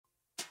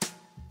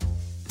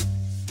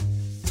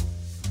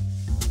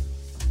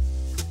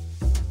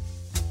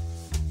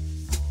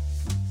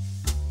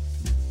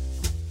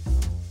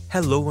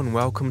Hello and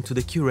welcome to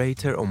The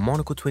Curator on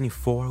Monaco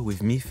 24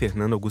 with me,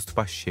 Fernando Augusto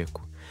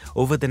Pacheco.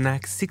 Over the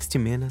next 60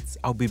 minutes,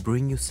 I'll be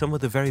bringing you some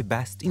of the very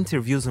best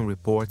interviews and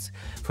reports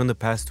from the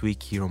past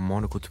week here on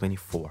Monaco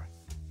 24.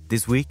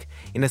 This week,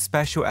 in a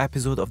special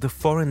episode of The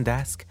Foreign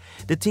Desk,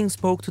 the team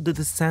spoke to the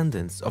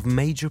descendants of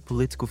major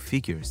political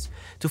figures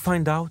to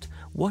find out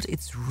what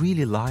it's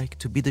really like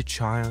to be the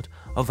child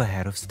of a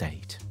head of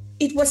state.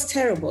 It was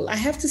terrible. I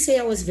have to say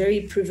I was very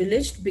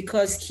privileged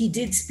because he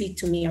did speak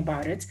to me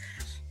about it.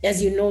 As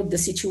you know, the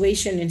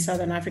situation in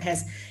Southern Africa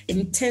has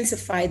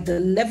intensified. The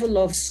level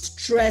of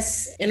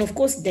stress and, of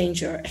course,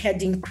 danger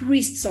had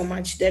increased so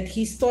much that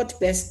he thought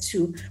best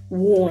to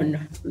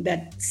warn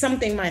that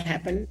something might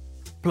happen.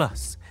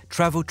 Plus,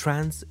 travel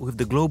trends with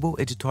the global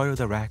editorial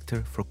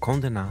director for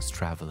Condé Nast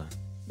Traveler.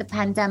 The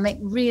pandemic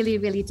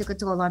really took a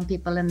toll on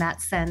people in that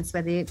sense,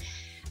 where they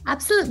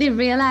absolutely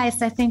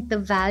realized, I think, the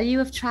value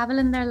of travel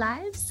in their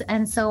lives.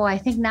 And so I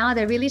think now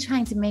they're really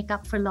trying to make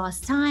up for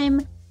lost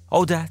time.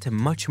 All that and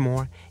much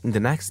more in the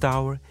next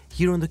hour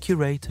here on The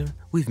Curator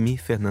with me,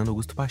 Fernando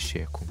Augusto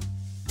Pacheco.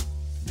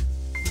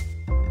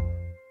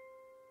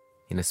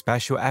 In a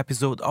special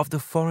episode of The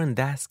Foreign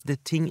Desk, the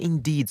team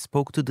indeed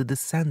spoke to the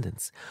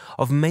descendants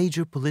of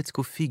major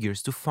political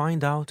figures to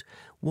find out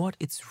what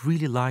it's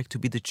really like to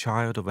be the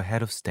child of a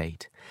head of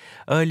state.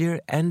 Earlier,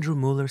 Andrew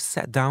Muller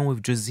sat down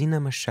with Josina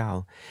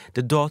Machel,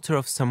 the daughter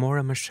of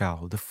Samora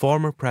Machel, the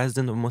former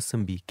president of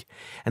Mozambique,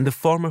 and the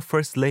former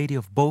first lady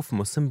of both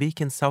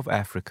Mozambique and South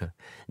Africa,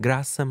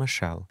 Graça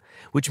Machel,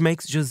 which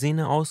makes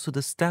Josina also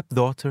the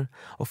stepdaughter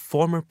of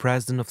former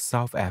president of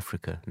South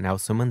Africa,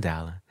 Nelson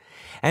Mandela.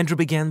 Andrew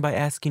began by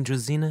asking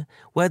Josina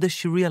whether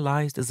she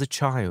realized as a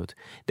child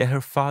that her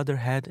father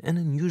had an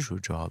unusual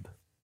job.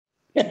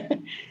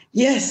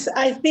 Yes,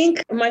 I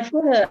think my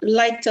father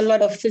liked a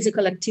lot of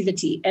physical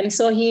activity. And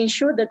so he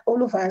ensured that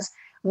all of us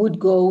would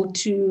go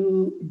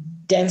to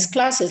dance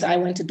classes. I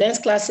went to dance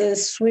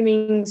classes,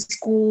 swimming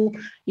school,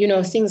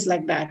 things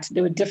like that.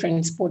 There were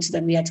different sports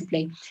that we had to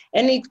play.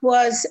 And it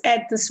was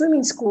at the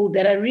swimming school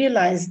that I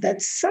realized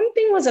that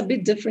something was a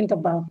bit different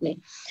about me.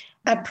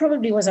 I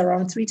probably was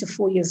around 3 to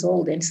 4 years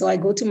old. And so I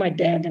go to my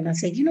dad and I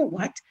said, you know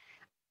what?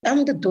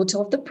 I'm the daughter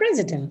of the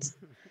president.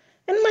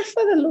 And my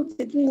father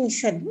looked at me and he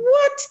said,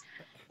 what?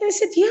 And I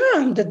said, yeah,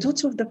 I'm the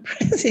daughter of the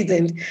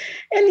president.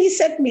 And he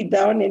sat me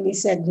down and he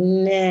said,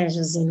 nah,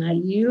 Josina,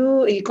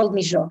 he called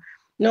me Jo.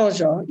 No,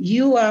 Jo,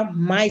 you are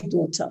my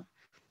daughter.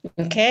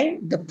 Okay?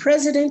 The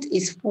president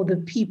is for the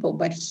people,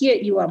 but here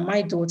you are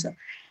my daughter.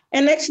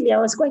 And actually, I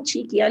was quite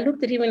cheeky. I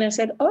looked at him and I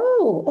said,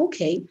 oh,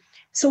 okay.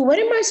 So what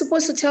am I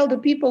supposed to tell the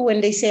people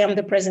when they say I'm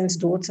the president's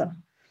daughter?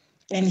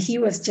 And he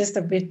was just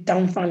a bit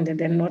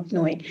dumbfounded and not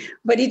knowing.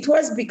 But it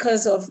was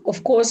because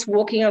of course,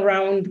 walking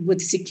around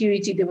with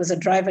security. There was a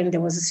driver and there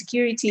was a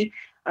security,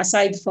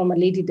 aside from a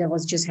lady that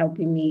was just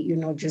helping me,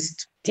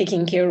 just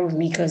taking care of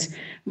me, because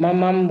my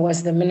mom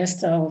was the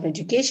Minister of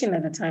Education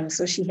at the time.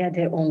 So she had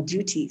her own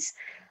duties.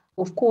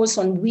 Of course,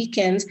 on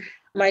weekends,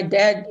 my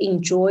dad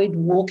enjoyed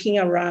walking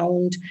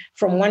around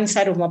from one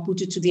side of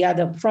Maputo to the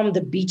other, from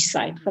the beach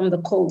side, from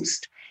the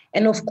coast.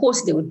 And of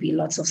course, there would be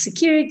lots of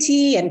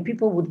security and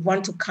people would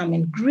want to come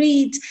and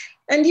greet.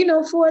 And,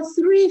 for a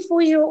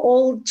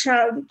 3-4-year-old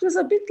child, it was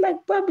a bit like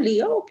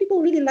bubbly. Oh,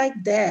 people really like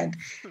dad.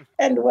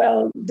 And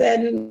well,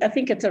 then I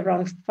think at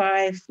around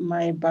 5,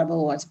 my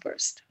bubble was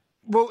burst.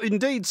 Well,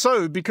 indeed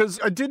so, because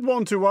I did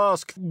want to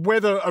ask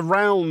whether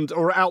around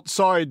or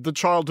outside the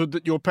childhood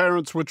that your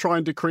parents were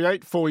trying to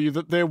create for you,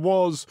 that there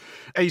was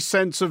a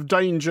sense of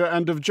danger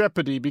and of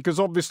jeopardy, because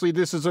obviously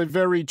this is a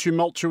very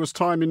tumultuous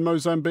time in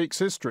Mozambique's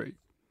history.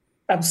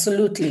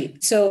 Absolutely.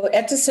 So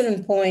at a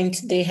certain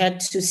point, they had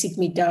to sit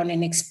me down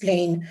and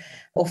explain,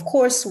 of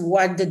course,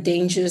 what the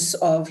dangers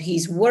of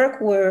his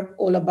work were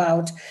all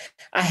about.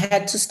 I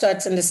had to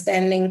start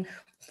understanding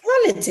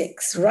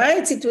politics,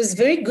 right? It was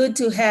very good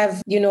to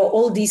have,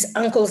 all these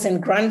uncles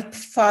and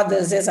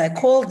grandfathers, as I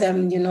call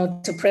them,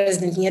 to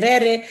President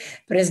Nyerere,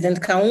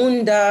 President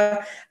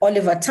Kaunda,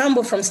 Oliver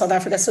Tambo from South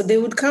Africa. So they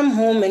would come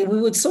home and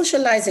we would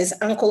socialize as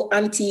uncle,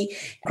 auntie,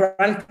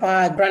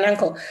 grandpa,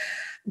 granduncle.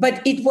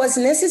 But it was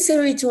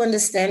necessary to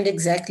understand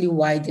exactly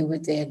why they were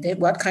there,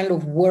 what kind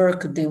of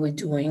work they were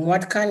doing,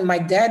 my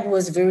dad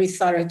was very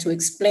thorough to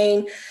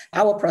explain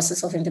our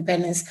process of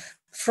independence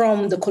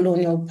from the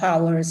colonial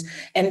powers.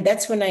 And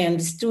that's when I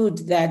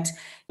understood that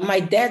my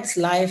dad's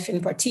life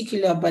in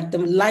particular, but the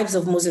lives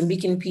of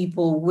Mozambican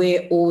people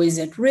were always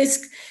at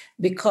risk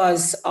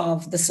because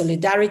of the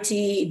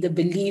solidarity, the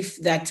belief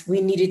that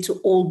we needed to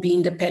all be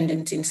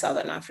independent in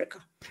Southern Africa.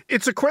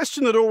 It's a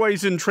question that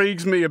always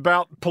intrigues me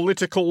about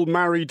political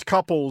married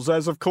couples,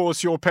 as of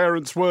course your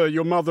parents were,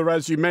 your mother,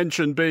 as you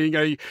mentioned, being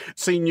a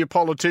senior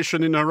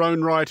politician in her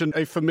own right and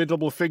a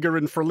formidable figure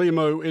in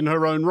Frelimo in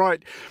her own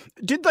right.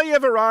 Did they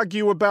ever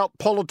argue about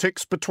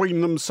politics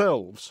between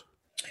themselves?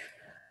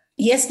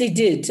 Yes, they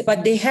did.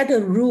 But they had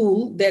a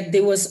rule that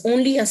there was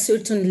only a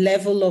certain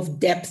level of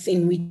depth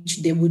in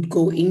which they would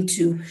go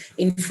into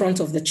in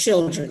front of the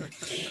children.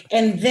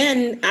 And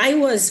then I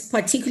was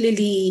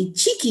particularly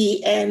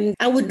cheeky and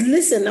I would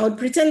listen. I would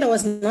pretend I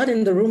was not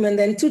in the room. And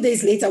then 2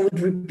 days later, I would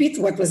repeat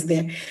what was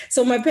there.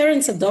 So my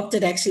parents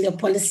adopted actually a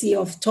policy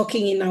of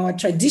talking in our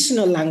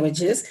traditional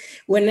languages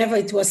whenever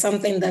it was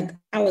something that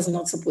I was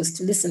not supposed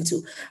to listen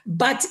to.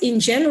 But in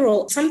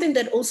general, something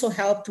that also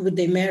helped with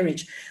their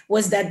marriage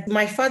was that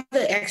my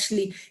father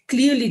actually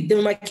clearly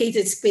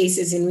demarcated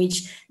spaces in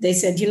which they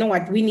said, you know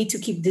what, we need to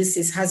keep this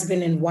as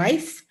husband and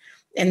wife,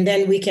 and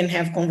then we can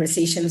have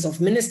conversations of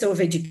Minister of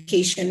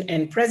Education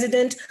and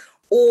President,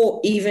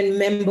 or even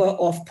member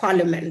of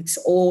parliament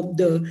or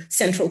the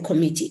central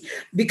committee.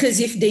 Because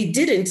if they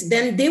didn't,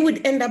 then they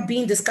would end up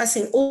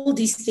discussing all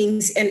these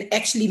things and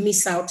actually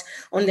miss out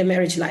on their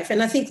marriage life.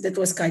 And I think that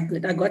was quite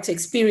good. I got to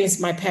experience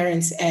my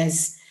parents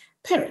as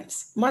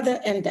parents, mother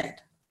and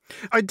dad.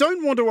 I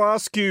don't want to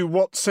ask you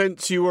what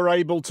sense you were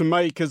able to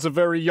make as a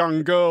very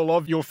young girl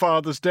of your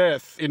father's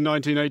death in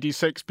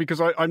 1986,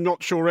 because I'm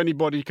not sure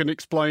anybody can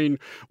explain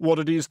what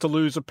it is to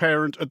lose a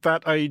parent at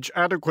that age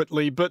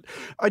adequately. But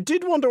I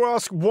did want to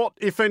ask what,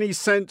 if any,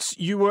 sense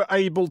you were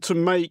able to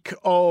make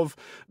of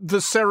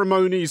the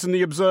ceremonies and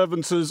the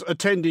observances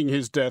attending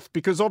his death,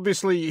 because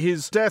obviously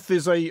his death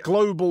is a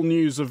global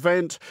news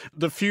event.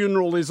 The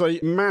funeral is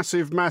a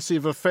massive,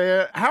 massive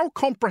affair. How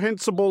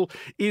comprehensible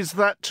is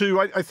that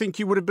to, I think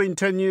you would have been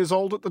 10 years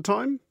old at the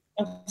time?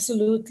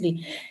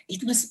 Absolutely.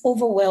 It was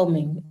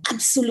overwhelming,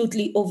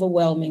 absolutely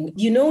overwhelming.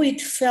 You know,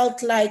 it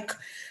felt like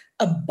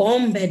a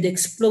bomb had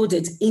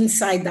exploded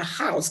inside the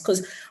house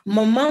because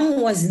my mom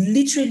was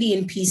literally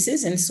in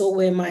pieces, and so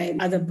were my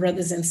other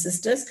brothers and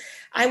sisters.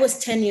 I was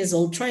 10 years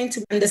old trying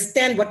to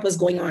understand what was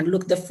going on.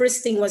 Look, the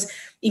first thing was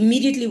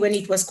immediately when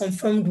it was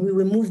confirmed, we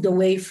were moved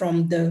away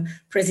from the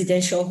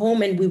presidential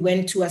home and we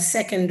went to a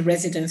second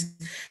residence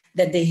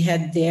that they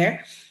had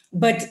there.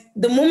 But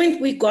the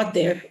moment we got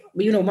there,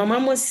 you know, my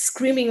mom was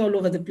screaming all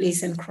over the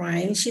place and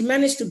crying. She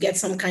managed to get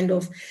some kind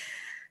of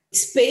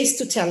space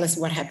to tell us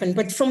what happened.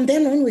 But from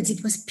then onwards,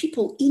 it was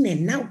people in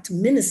and out,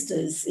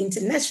 ministers,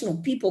 international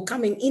people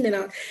coming in and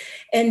out.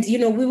 And, you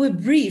know, we were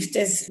briefed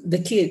as the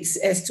kids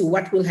as to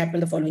what will happen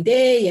the following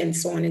day and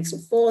so on and so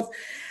forth.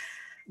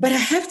 But I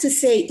have to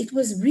say, it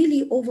was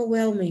really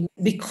overwhelming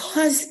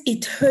because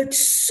it hurt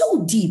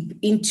so deep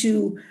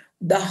into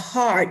the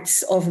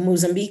hearts of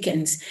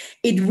Mozambicans.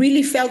 It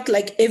really felt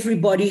like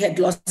everybody had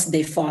lost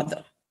their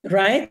father,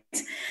 right?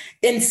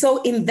 And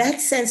so in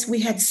that sense, we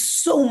had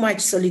so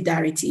much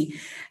solidarity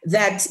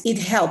that it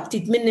helped,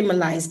 it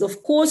minimalized.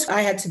 Of course,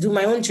 I had to do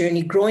my own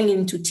journey growing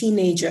into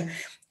teenager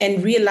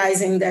and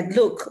realizing that,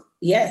 look,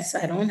 yes,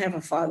 I don't have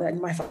a father,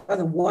 and my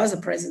father was a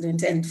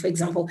president. And for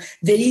example,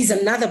 there is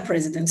another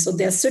president. So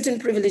there are certain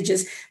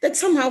privileges that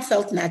somehow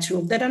felt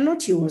natural that are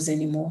not yours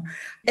anymore.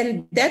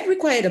 And that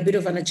required a bit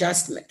of an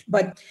adjustment,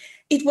 but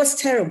it was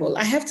terrible.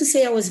 I have to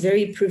say I was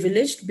very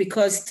privileged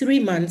because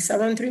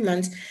around 3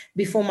 months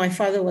before my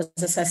father was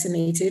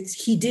assassinated,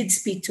 he did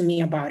speak to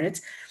me about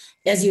it.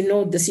 As you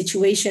know, the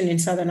situation in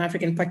Southern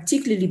Africa, and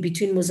particularly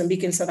between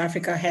Mozambique and South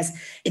Africa, has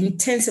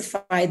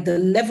intensified. The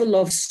level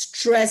of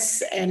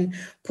stress and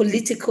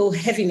political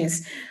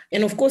heaviness,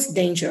 and of course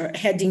danger,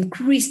 had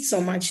increased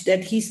so much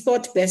that he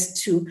thought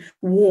best to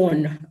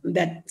warn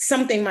that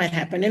something might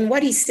happen. And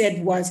what he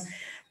said was,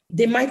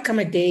 there might come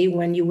a day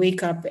when you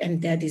wake up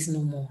and dad is no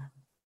more.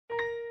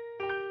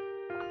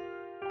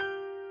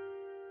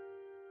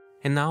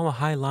 And now a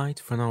highlight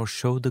from our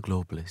show, The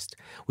Globalist.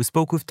 We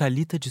spoke with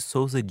Thalita de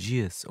Souza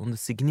Dias on the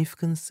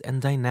significance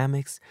and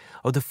dynamics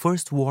of the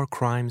first war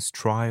crimes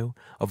trial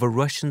of a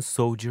Russian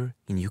soldier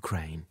in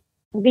Ukraine.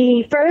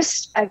 The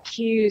first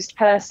accused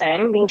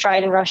person being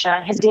tried in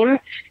Russia is Vadim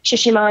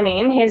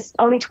Shishimanin. He's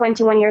only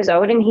 21 years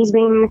old, and he's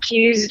being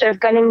accused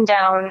of gunning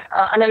down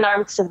an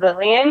unarmed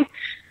civilian.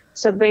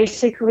 So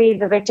basically,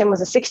 the victim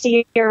was a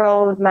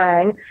 60-year-old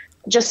man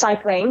just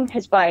cycling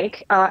his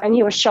bike, and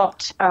he was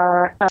shot.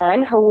 A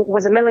man who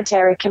was a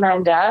military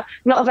commander,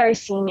 not a very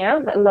senior,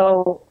 but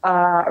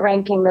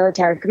low-ranking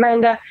military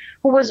commander,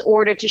 who was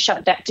ordered to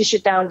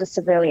shoot down the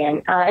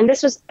civilian. And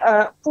this was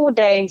 4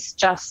 days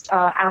just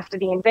after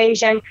the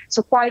invasion,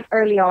 so quite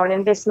early on.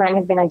 And this man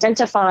had been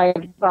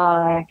identified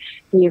by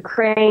the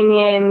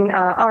Ukrainian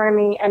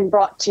army and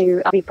brought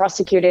to be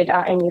prosecuted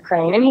in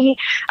Ukraine.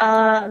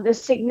 And the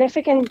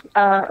significant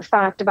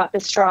fact about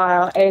this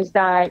trial is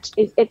that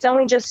it's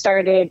only just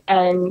started,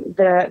 and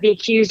the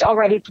accused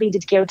already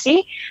pleaded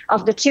guilty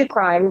of the 2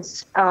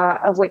 crimes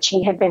of which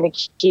he had been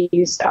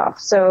accused of.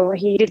 So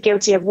he did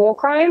guilty of war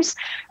crimes,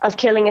 of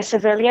killing a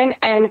civilian,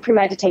 and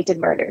premeditated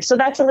murder. So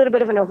that's a little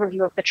bit of an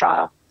overview of the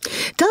trial.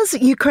 Does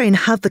Ukraine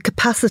have the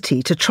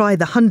capacity to try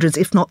the hundreds,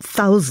 if not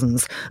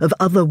thousands, of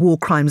other war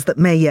crimes that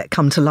may yet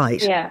come to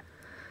light? Yeah.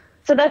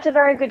 So that's a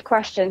very good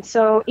question.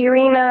 So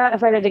Irina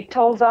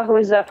Venediktova, who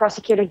is the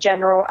Prosecutor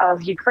General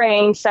of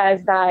Ukraine,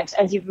 says that,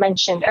 as you've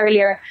mentioned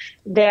earlier,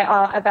 there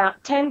are about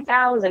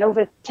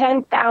over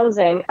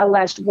 10,000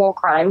 alleged war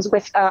crimes,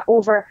 with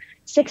over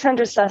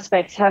 600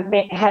 suspects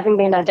having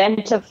been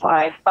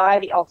identified by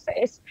the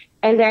office,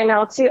 and there are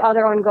now 2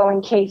 other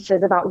ongoing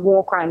cases about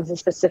war crimes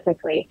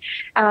specifically.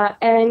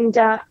 And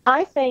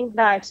I think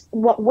that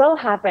what will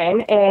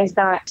happen is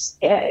that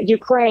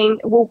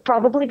Ukraine will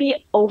probably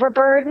be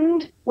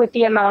overburdened with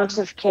the amount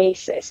of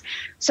cases.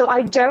 So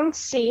I don't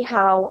see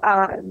how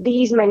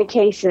these many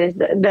cases,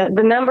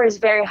 the number is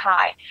very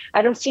high.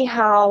 I don't see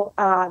how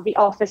the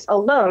office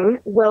alone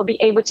will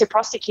be able to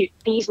prosecute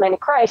these many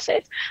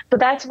crises. But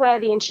that's where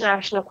the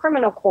International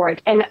Criminal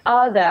Court and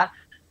other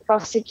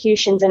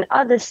prosecutions in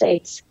other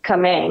states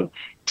come in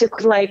to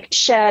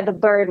share the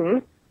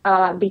burden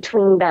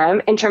between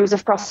them in terms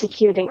of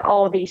prosecuting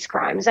all these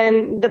crimes.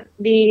 And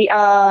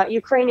the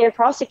Ukrainian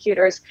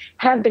prosecutors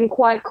have been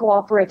quite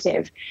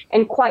cooperative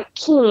and quite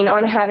keen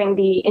on having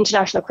the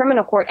International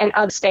Criminal Court and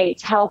other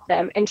states help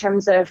them in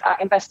terms of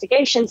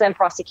investigations and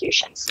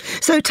prosecutions.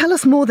 So tell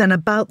us more then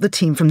about the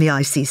team from the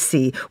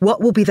ICC.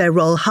 What will be their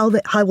role? How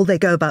will they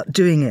go about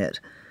doing it?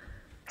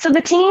 So the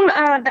team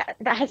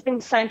that has been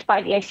sent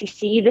by the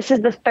ICC, this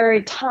is the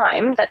 3rd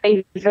time that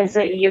they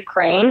visit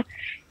Ukraine.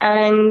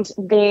 And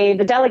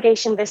the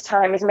delegation this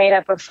time is made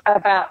up of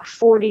about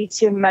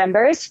 42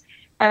 members.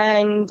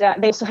 And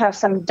they also have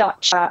some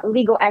Dutch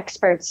legal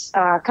experts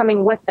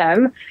coming with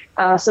them.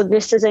 So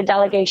this is a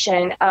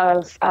delegation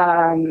of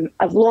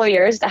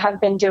lawyers that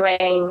have been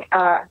doing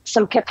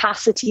some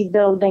capacity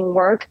building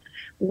work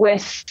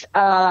with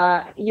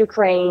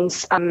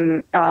Ukraine's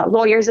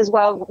lawyers as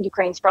well,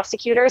 Ukraine's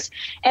prosecutors.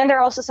 And there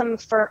are also some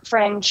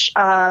French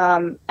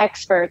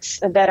experts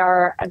that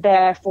are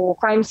there for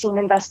crime scene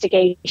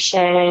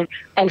investigation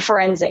and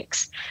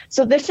forensics.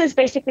 So this is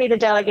basically the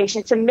delegation.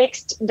 It's a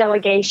mixed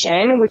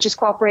delegation, which is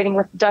cooperating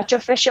with Dutch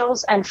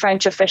officials and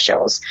French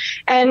officials.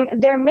 And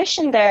their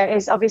mission there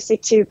is obviously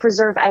to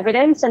preserve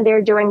evidence, and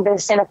they're doing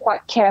this in a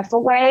quite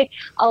careful way,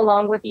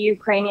 along with the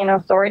Ukrainian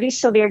authorities.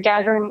 So they're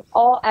gathering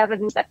all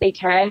evidence that they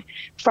can,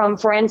 from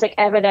forensic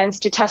evidence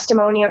to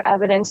testimonial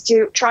evidence,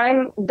 to try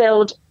and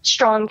build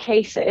strong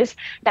cases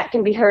that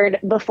can be heard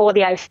before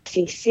the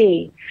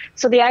ICC.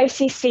 So the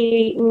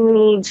ICC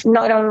needs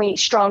not only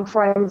strong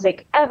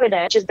forensic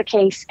evidence, which is the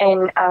case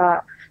in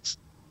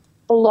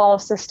law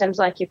systems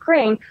like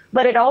Ukraine,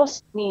 but it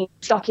also needs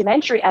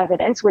documentary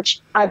evidence, which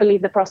I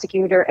believe the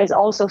prosecutor is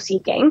also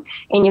seeking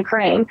in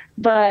Ukraine.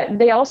 But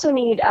they also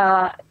need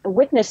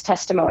witness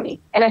testimony.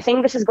 And I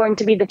think this is going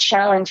to be the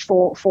challenge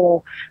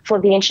for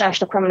the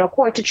International Criminal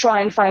Court, to try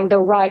and find the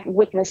right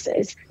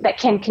witnesses that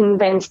can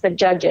convince the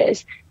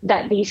judges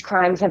that these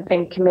crimes have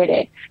been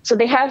committed. So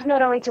they have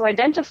not only to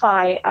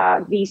identify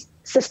these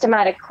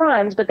systematic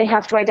crimes, but they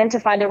have to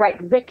identify the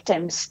right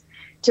victims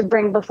to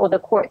bring before the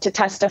court to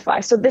testify.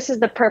 So this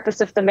is the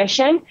purpose of the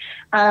mission.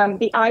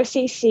 The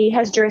ICC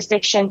has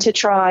jurisdiction to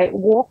try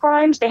war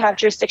crimes. They have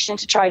jurisdiction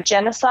to try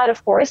genocide,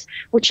 of course,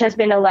 which has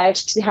been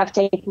alleged to have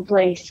taken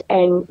place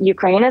in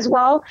Ukraine as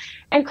well,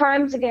 and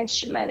crimes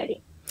against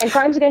humanity. And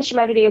crimes against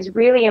humanity is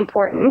really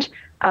important.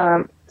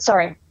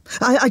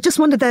 I just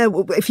wondered there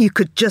if you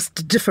could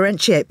just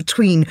differentiate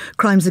between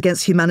crimes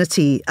against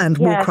humanity and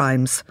war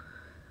crimes.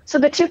 So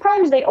the 2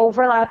 crimes, they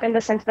overlap in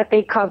the sense that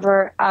they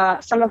cover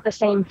some of the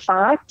same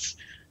facts.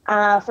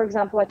 For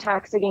example,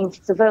 attacks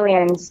against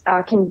civilians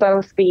can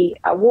both be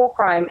a war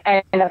crime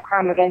and a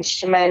crime against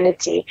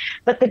humanity.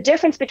 But the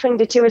difference between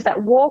the 2 is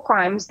that war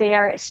crimes, they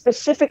are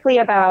specifically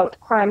about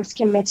crimes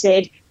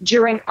committed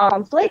during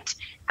conflict,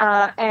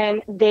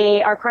 and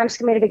they are crimes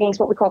committed against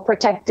what we call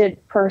protected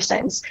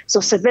persons. So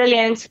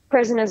civilians,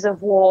 prisoners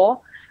of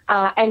war,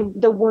 and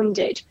the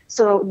wounded.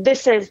 So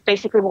this is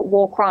basically what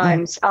war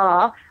crimes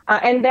are.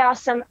 And there are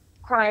some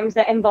crimes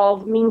that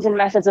involve means and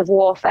methods of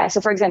warfare. So,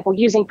 for example,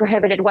 using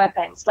prohibited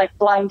weapons like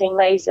blinding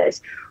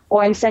lasers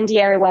or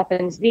incendiary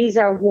weapons. These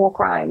are war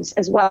crimes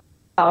as well.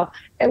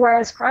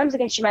 Whereas crimes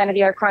against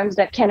humanity are crimes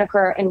that can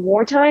occur in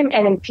wartime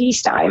and in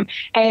peacetime,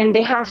 and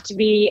they have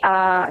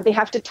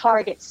to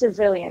target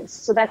civilians.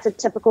 So that's a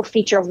typical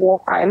feature of war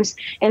crimes,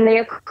 and they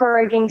occur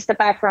against the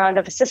background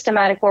of a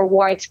systematic or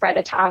widespread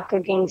attack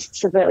against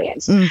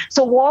civilians.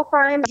 So war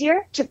crimes are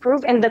easier to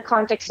prove in the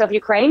context of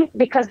Ukraine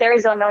because there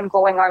is an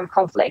ongoing armed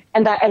conflict,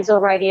 and that is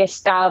already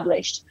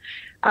established.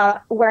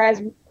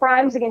 Whereas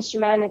crimes against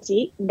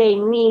humanity,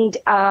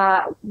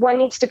 one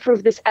needs to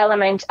prove this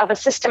element of a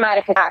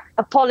systematic attack,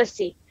 a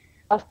policy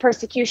of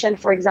persecution,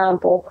 for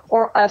example,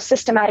 or of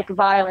systematic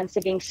violence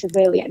against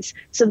civilians.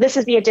 So this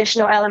is the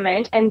additional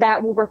element, and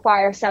that will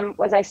require some,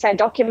 as I said,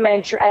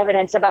 documentary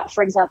evidence about,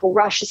 for example,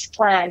 Russia's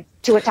plan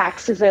to attack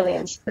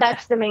civilians.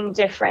 That's the main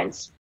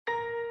difference.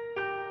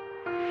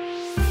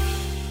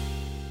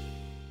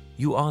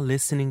 You are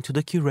listening to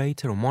The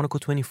Curator on Monaco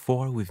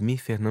 24 with me,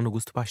 Fernando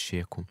Augusto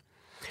Pacheco.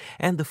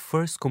 And the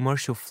first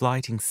commercial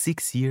flight in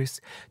 6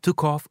 years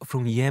took off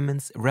from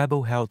Yemen's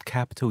rebel-held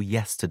capital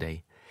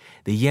yesterday.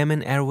 The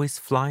Yemen Airways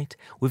flight,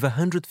 with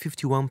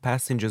 151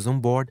 passengers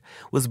on board,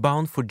 was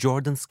bound for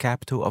Jordan's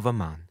capital of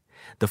Amman.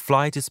 The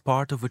flight is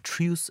part of a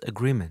truce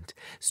agreement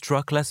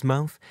struck last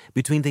month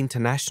between the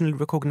internationally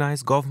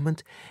recognized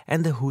government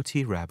and the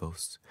Houthi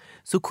rebels.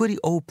 So could it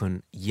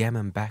open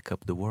Yemen back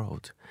up the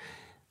world?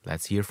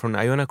 Let's hear from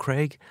Iona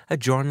Craig, a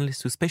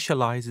journalist who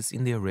specializes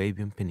in the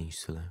Arabian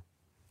Peninsula.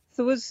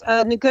 There was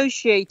a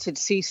negotiated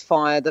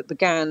ceasefire that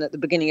began at the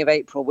beginning of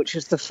April, which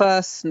was the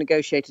first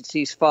negotiated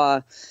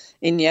ceasefire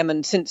in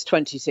Yemen since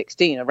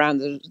 2016, around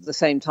the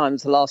same time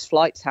as the last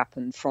flights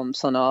happened from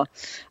Sana'a.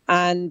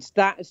 And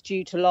that is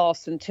due to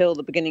last until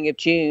the beginning of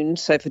June,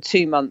 so for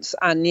 2 months.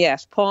 And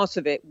yes, part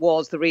of it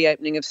was the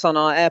reopening of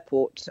Sana'a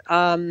airport.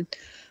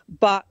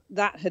 But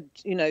that had,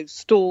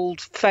 stalled,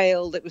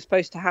 failed. It was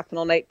supposed to happen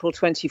on April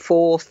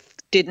 24th.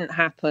 Didn't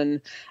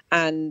happen.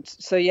 And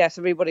so, yes,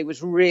 everybody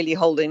was really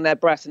holding their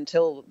breath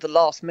until the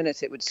last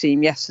minute, it would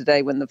seem,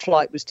 yesterday when the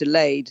flight was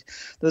delayed.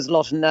 There was a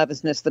lot of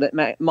nervousness that it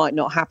might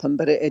not happen,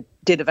 but it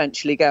did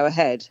eventually go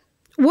ahead.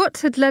 What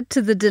had led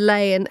to the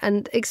delay,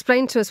 and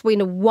explain to us,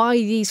 Weena, why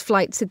this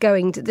flight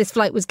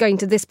was going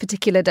to this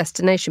particular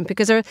destination?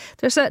 Because there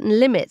are certain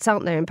limits,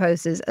 aren't there,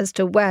 imposed as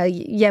to where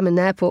Yemen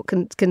airport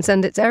can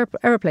send its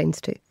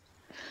aeroplanes to?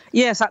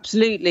 Yes,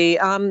 absolutely.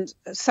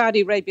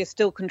 Saudi Arabia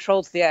still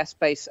controls the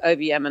airspace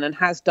over Yemen and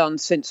has done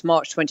since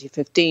March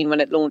 2015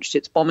 when it launched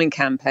its bombing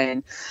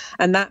campaign.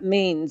 And that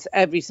means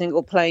every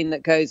single plane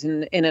that goes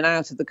in and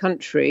out of the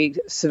country,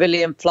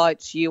 civilian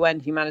flights, UN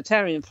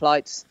humanitarian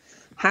flights,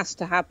 has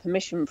to have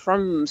permission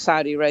from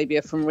Saudi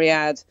Arabia, from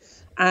Riyadh.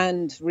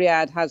 And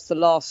Riyadh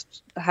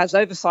has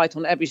oversight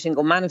on every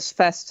single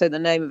manifest, so the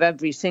name of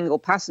every single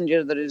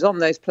passenger that is on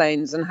those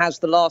planes, and has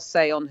the last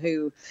say on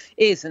who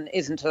is and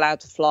isn't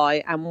allowed to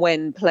fly and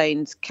when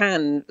planes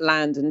can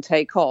land and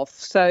take off.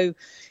 So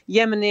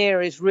Yemen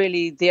Air is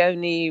really the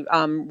only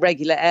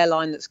regular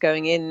airline that's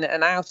going in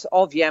and out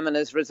of Yemen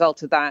as a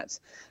result of that.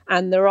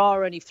 And there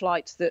are only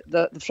flights that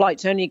the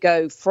flights only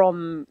go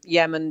from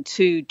Yemen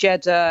to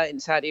Jeddah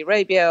in Saudi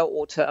Arabia,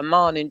 or to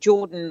Amman in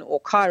Jordan, or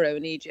Cairo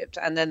in Egypt.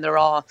 And then there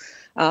are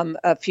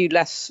a few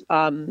less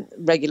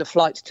regular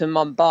flights to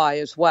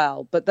Mumbai as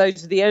well. But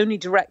those are the only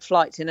direct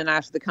flights in and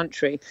out of the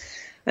country.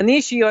 And the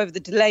issue over the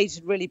delays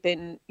had really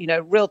been,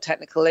 real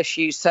technical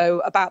issues.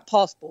 So about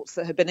passports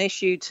that had been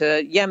issued to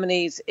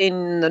Yemenis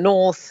in the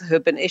north, who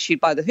had been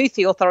issued by the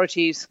Houthi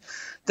authorities,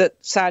 that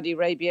Saudi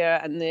Arabia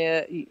and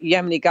the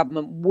Yemeni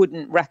government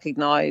wouldn't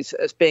recognise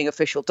as being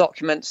official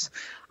documents.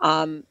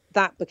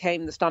 That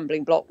became the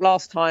stumbling block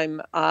last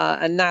time.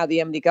 And now the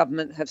Yemeni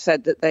government have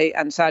said that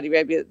and Saudi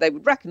Arabia, they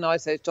would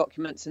recognise those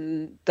documents,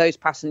 and those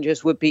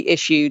passengers would be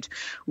issued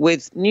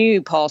with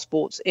new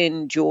passports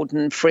in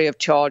Jordan free of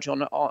charge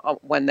on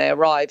when they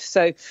arrive.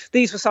 So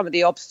these were some of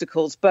the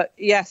obstacles. But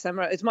yes,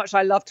 Emma, as much as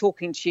I love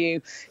talking to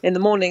you in the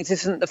mornings,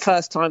 this isn't the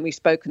first time we've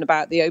spoken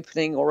about the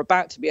opening or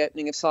about to be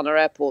opening of Sana'a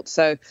Airport.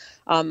 So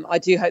I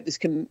do hope this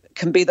can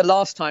be the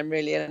last time,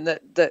 really, and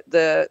that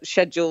the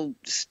schedule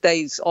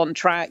stays on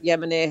track.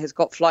 Yemen Air has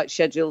got flights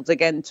scheduled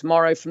again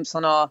tomorrow from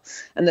Sana'a,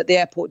 and that the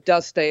airport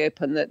does stay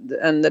open,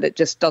 and that it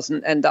just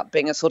doesn't end up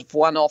being a sort of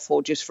one-off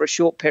or just for a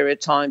short period of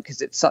time,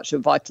 because it's such a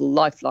vital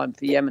lifeline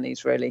for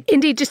Yemenis, really.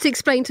 Indeed, just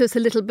explain to us a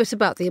little bit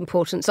about the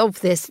importance of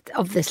this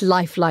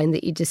lifeline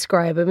that you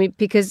describe. I mean,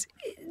 because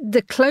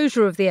the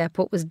closure of the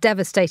airport was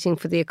devastating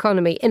for the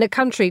economy in a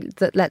country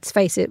that, let's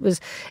face it, was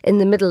in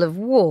the middle of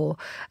war.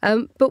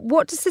 But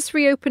what does this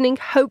reopening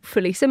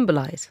hopefully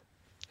symbolise?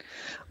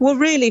 Well,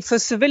 really, for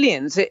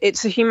civilians,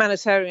 it's a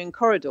humanitarian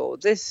corridor.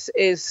 This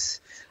is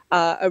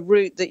a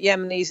route that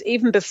Yemenis,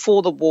 even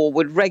before the war,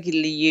 would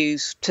regularly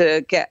use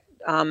to get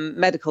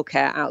medical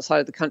care outside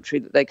of the country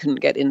that they couldn't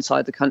get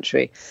inside the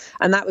country.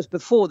 And that was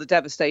before the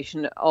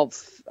devastation of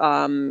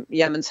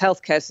Yemen's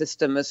healthcare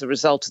system as a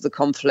result of the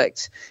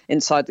conflict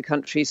inside the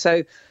country.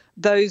 So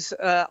those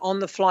on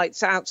the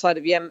flights outside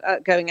of Yemen,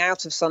 going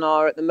out of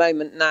Sana'a at the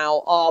moment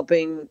now,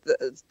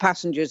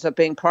 passengers are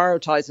being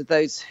prioritised of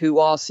those who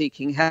are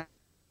seeking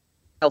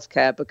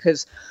healthcare,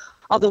 because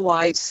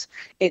otherwise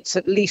it's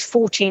at least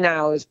 14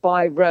 hours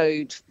by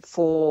road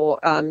for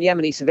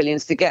Yemeni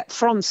civilians to get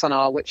from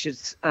Sana'a, which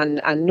is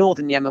and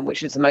northern Yemen,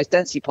 which is the most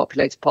densely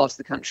populated part of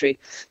the country,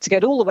 to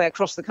get all the way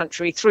across the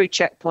country through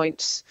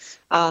checkpoints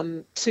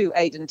to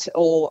Aden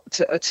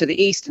to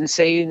the east and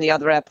Sayoun, the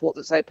other airport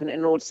that's open,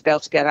 in order to be able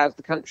to get out of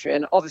the country.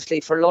 And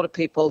obviously for a lot of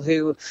people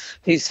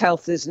whose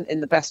health isn't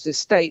in the best of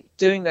state,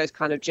 doing those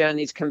kind of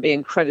journeys can be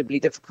incredibly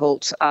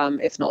difficult,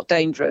 if not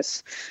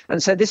dangerous.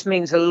 And so this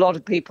means a lot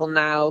of people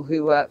now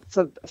who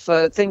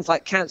for things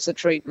like cancer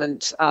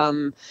treatment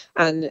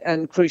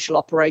and crucial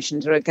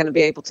operations are going to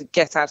be able to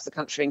get out of the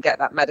country and get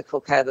that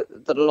medical care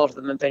that a lot of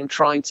them have been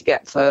trying to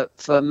get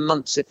for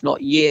months, if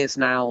not years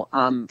now,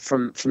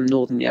 from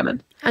northern Yemen.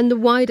 And the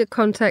wider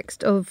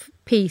context of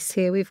peace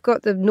here, we've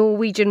got the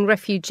Norwegian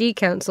Refugee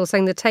Council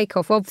saying the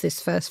takeoff of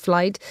this first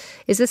flight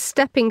is a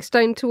stepping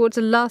stone towards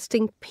a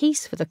lasting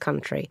peace for the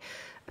country.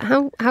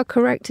 How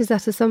correct is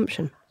that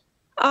assumption?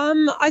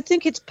 I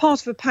think it's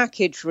part of a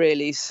package,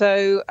 really.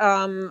 So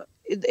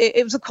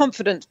it was a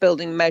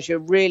confidence-building measure,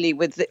 really,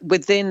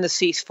 within the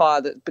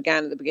ceasefire that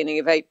began at the beginning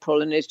of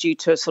April and is due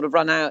to sort of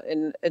run out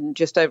in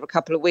just over a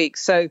couple of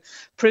weeks. So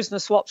prisoner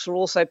swaps are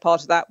also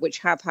part of that, which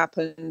have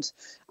happened.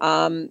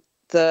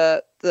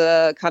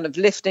 The kind of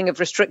lifting of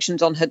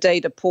restrictions on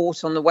Hodeidah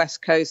port on the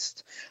west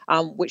coast,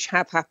 which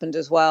have happened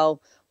as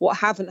well. what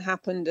haven't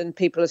happened and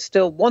people are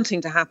still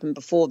wanting to happen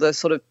before the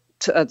sort of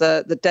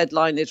the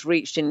deadline is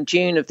reached in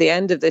June of the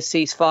end of this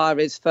ceasefire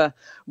is for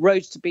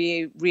roads to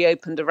be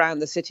reopened around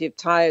the city of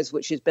Taiz,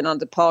 which has been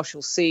under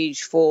partial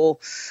siege for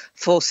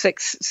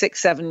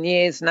 7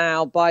 years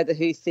now by the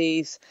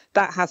Houthis.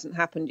 That hasn't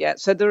happened yet.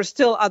 So there are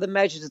still other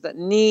measures that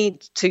need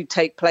to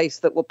take place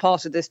that were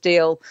part of this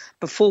deal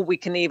before we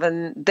can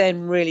even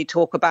then really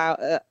talk about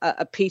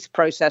a peace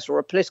process or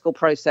a political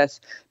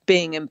process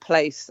being in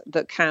place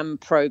that can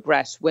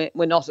progress. We're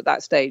not at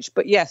that stage.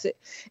 But yes,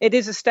 it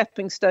is a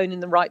stepping stone in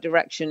the right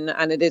direction,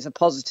 and it is a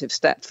positive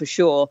step for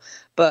sure.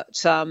 But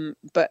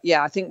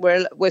yeah, I think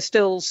we're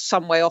still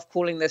some way off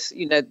calling this,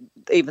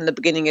 even the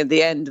beginning of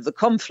the end of the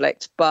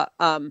conflict. But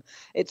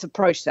it's a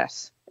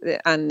process,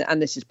 and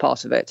this is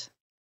part of it.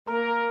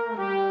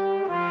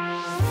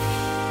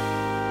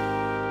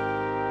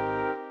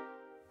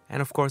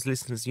 And of course,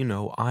 listeners,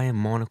 I am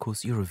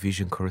Monaco's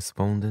Eurovision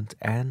correspondent,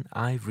 and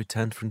I've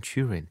returned from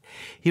Turin.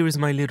 Here is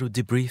my little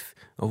debrief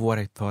of what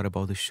I thought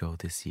about the show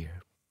this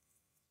year.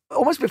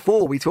 Almost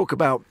before we talk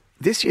about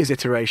this year's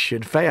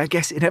iteration, Faye, I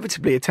guess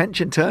inevitably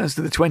attention turns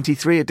to the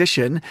 23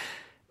 edition.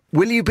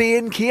 Will you be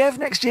in Kiev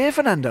next year,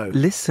 Fernando?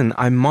 Listen,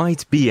 I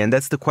might be, and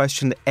that's the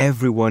question that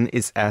everyone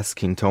is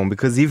asking, Tom,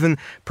 because even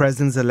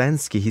President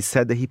Zelensky, he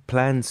said that he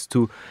plans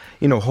to,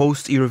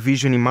 host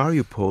Eurovision in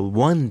Mariupol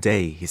one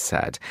day, he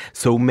said.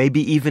 So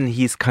maybe even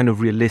he's kind of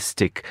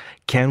realistic.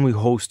 Can we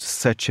host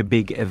such a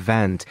big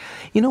event?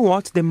 You know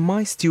what? There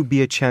might still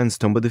be a chance,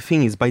 Tom, but the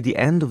thing is, by the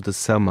end of the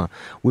summer,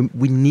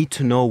 we need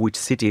to know which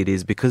city it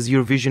is, because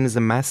Eurovision is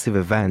a massive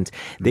event.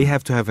 They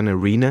have to have an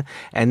arena,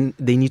 and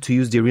they need to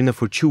use the arena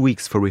for 2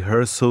 weeks for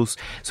rehearsals.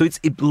 So it's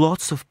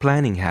lots of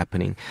planning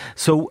happening.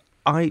 So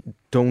I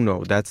don't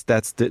know. That's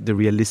the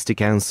realistic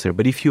answer.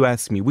 But if you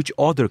ask me which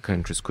other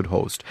countries could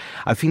host,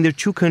 I think there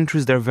are two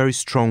countries that are very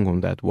strong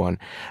on that one.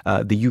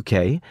 The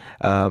UK,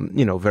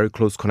 very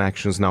close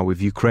connections now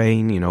with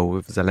Ukraine,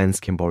 with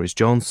Zelensky and Boris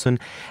Johnson.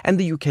 And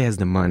the UK has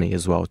the money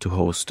as well to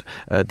host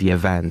the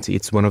event.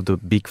 It's one of the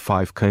big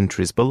 5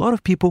 countries. But a lot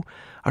of people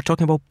are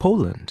talking about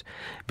Poland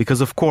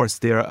because, of course,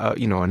 they're a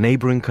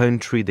neighboring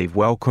country. They've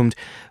welcomed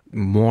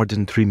more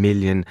than 3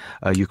 million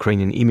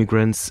Ukrainian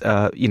immigrants,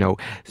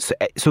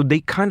 so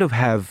they kind of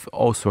have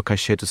also a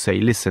cachet to say,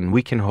 listen,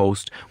 we can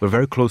host, we're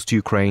very close to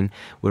Ukraine,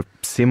 we're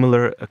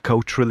similar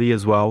culturally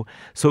as well,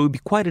 so it would be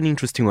quite an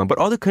interesting one. But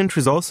other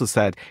countries also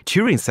said,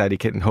 Turin said he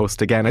can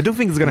host again. I don't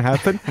think it's going to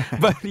happen,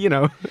 but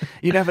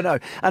You never know.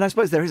 And I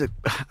suppose there is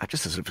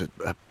just a sort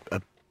of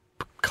a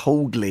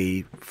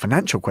coldly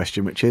financial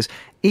question, which is,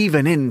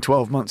 even in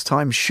 12 months'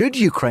 time, should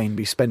Ukraine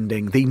be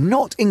spending the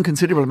not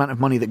inconsiderable amount of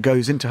money that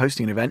goes into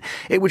hosting an event,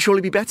 it would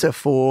surely be better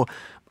for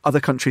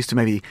other countries to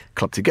maybe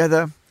club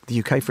together, the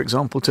UK, for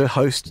example, to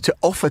host, to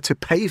offer to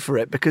pay for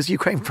it, because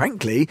Ukraine,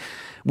 frankly,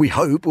 we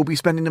hope, will be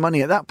spending the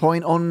money at that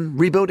point on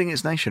rebuilding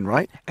its nation,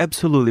 right?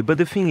 Absolutely. But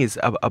the thing is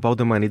about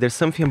the money, there's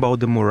something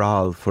about the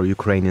morale for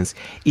Ukrainians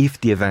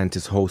if the event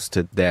is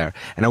hosted there.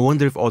 And I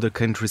wonder if other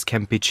countries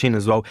can pitch in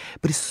as well.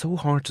 But it's so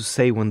hard to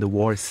say when the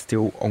war is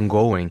still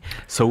ongoing.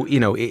 So,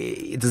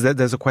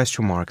 there's a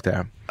question mark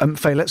there.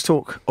 Faye, let's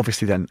talk,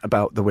 obviously, then,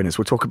 about the winners.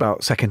 We'll talk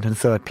about second and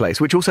third place,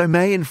 which also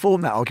may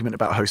inform that argument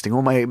about hosting,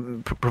 or may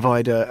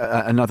provide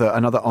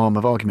another arm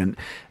of argument.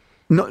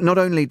 Not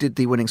only did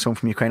the winning song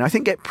from Ukraine, I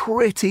think, get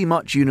pretty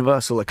much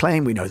universal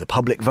acclaim. We know the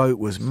public vote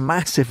was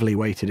massively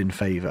weighted in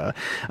favour.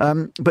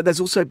 But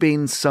there's also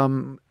been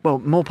some,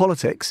 more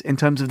politics in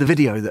terms of the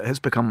video that has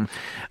become,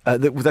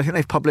 that I think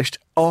they've published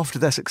after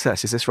their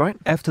success. Is this right?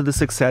 After the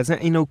success.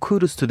 And,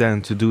 kudos to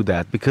them to do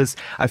that, because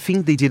I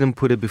think they didn't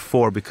put it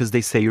before, because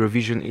they say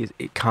Eurovision,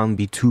 it can't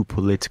be too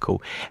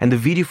political. And the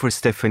video for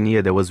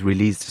Stefania that was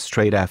released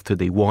straight after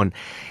they won,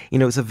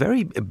 it's a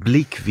very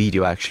bleak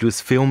video, actually. It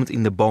was filmed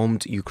in the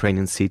bombed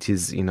Ukrainian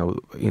cities,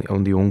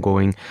 on the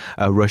ongoing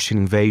Russian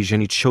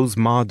invasion. It shows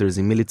mothers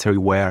in military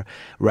wear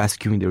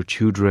rescuing their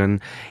children.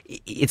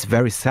 It's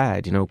very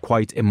sad,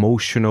 quite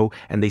emotional.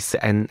 And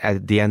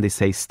at the end they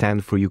say,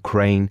 "Stand for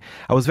Ukraine."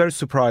 I was very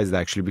surprised,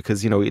 actually,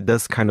 because it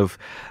does kind of,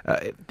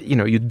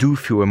 you do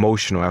feel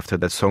emotional after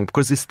that song,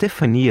 because the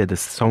Stefania, the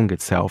song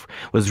itself,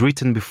 was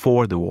written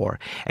before the war,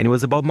 and it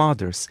was about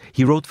mothers.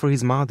 He wrote for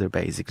his mother,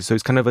 basically, so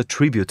it's kind of a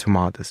tribute to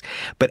mothers.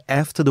 But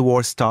after the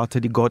war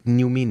started, it got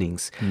new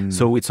meanings.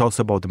 So it's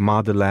also about the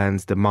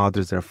motherlands, the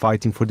mothers that are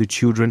fighting for the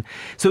children.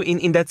 So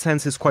in that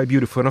sense, it's quite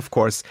beautiful. And of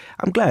course,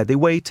 I'm glad they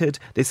waited.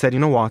 They said, you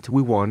know what,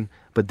 we won,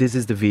 but this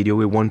is the video.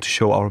 We want to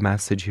show our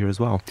message here as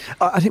well.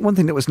 I think one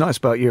thing that was nice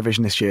about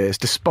Eurovision this year is,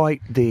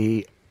 despite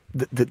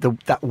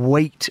that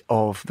weight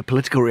of the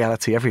political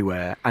reality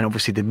everywhere, and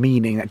obviously the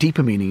meaning, that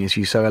deeper meaning, as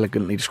you so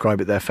elegantly describe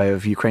it there, Faye,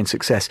 of Ukraine's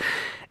success,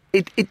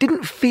 it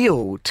didn't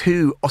feel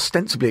too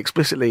ostensibly,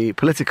 explicitly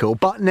political,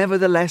 but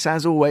nevertheless,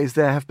 as always,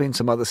 there have been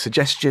some other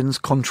suggestions,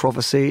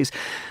 controversies,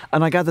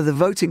 and I gather the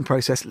voting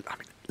process,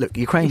 look,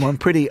 Ukraine won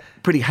pretty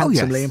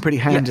handsomely and pretty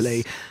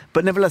handily,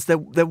 but nevertheless,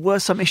 there were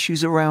some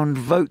issues around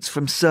votes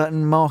from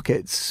certain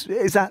markets.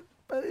 Is that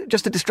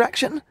just a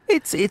distraction?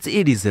 It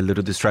is a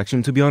little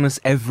distraction. To be honest,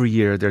 every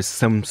year there's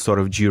some sort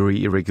of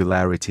jury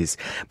irregularities.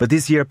 But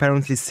this year,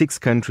 apparently 6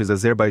 countries,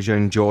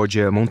 Azerbaijan,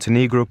 Georgia,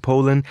 Montenegro,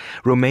 Poland,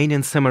 Romania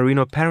and San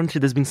Marino, apparently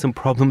there's been some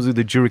problems with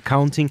the jury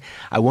counting.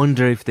 I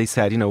wonder if they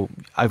said,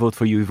 I vote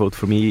for you, you vote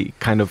for me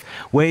kind of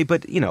way.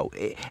 But,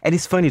 and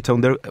it's funny,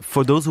 Tom,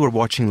 for those who are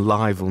watching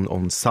live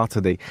on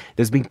Saturday,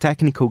 there's been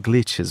technical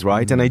glitches,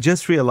 right? And I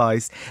just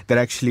realized that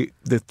actually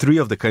the 3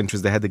 of the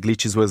countries that had the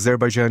glitches were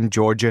Azerbaijan,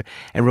 Georgia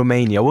and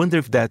Romania. I wonder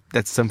if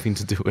that's something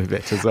to do with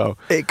it as well.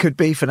 It could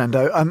be,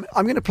 Fernando. I'm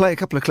going to play a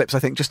couple of clips, I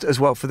think, just as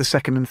well for the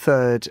second and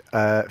third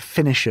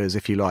finishers,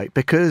 if you like,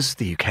 because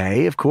the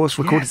UK, of course,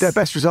 recorded their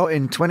best result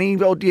in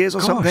 20-odd years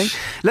or something.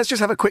 Let's just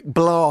have a quick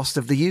blast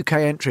of the UK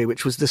entry,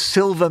 which was the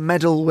silver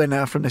medal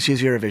winner from this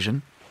year's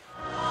Eurovision.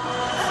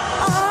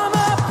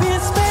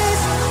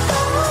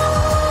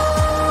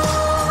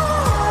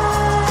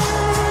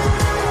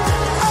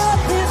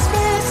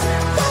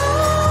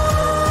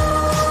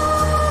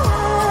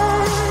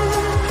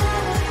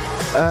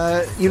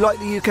 You like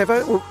the UK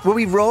vote? Were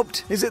we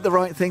robbed? Is it the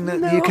right thing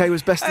that the UK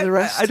was best of the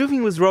rest? I don't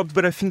think it was robbed,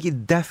 but I think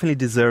it definitely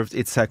deserved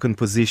its second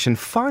position.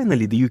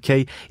 Finally, the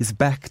UK is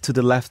back to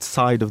the left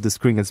side of the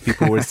screen, as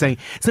people were saying.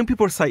 Some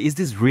people are saying, is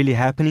this really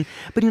happening?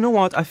 But you know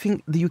what? I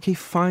think the UK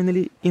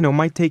finally,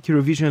 might take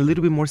Eurovision a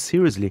little bit more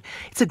seriously.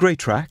 It's a great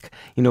track,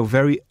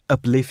 very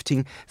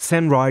uplifting.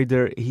 Sam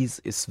Ryder, is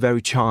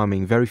very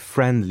charming, very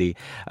friendly.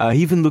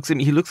 He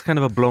looks kind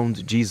of a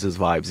blonde Jesus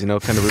vibes,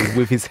 kind of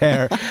with his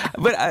hair.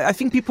 But I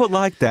think people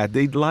like that.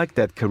 They like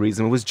that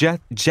charisma. It was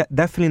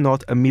definitely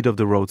not a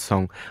mid-of-the-road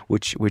song,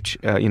 which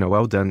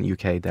well done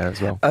UK there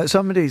as well.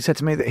 Somebody said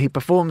to me that he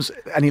performs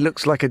and he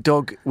looks like a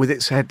dog with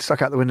its head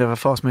stuck out the window of a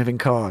fast-moving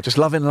car, just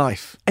loving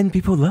life. And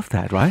people love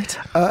that, right?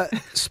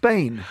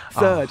 Spain,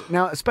 third.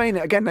 Now, Spain,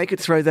 again, they could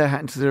throw their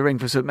hat into the ring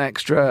for some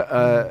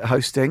extra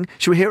hosting.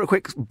 Should we hear a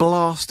quick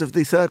blast of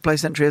the third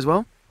place entry as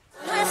well?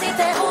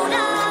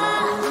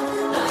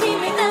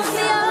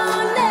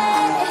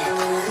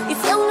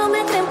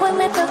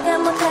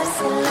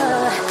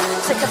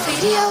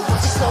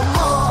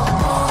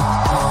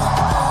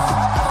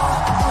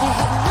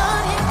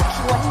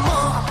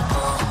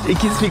 It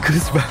gives me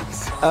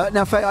goosebumps.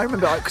 Now, Faye, I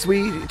remember, because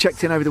we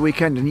checked in over the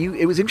weekend, and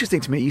it was interesting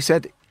to me. You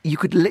said you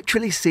could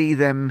literally see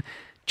them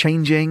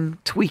changing,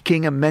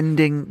 tweaking,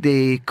 amending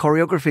the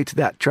choreography to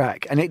that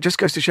track. And it just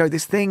goes to show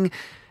this thing,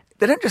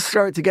 they don't just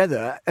throw it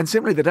together, and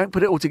simply they don't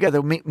put it all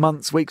together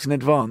months, weeks in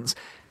advance.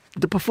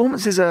 The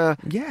performances are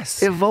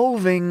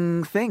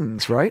evolving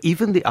things, right?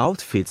 Even the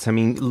outfits. I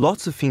mean,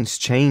 lots of things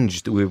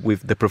changed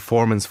with the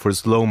performance for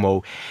Slow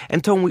Mo.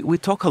 And Tom, we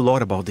talk a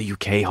lot about the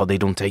UK, how they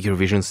don't take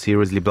Eurovision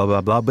seriously, blah, blah,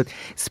 blah. But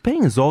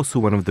Spain is also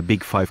one of the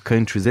big 5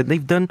 countries that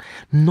they've done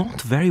not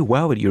very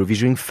well at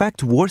Eurovision. In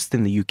fact, worse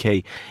than the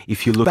UK,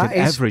 if you look at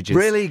averages.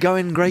 Really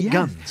going great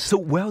guns. So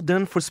well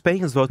done for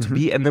Spain as well to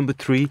be at number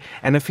 3.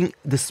 And I think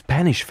the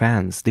Spanish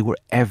fans, they were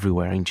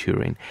everywhere in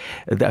Turin.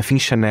 I think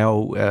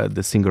Chanel,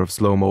 the singer of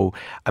Slow Mo,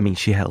 I mean,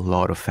 she had a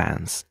lot of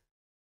fans.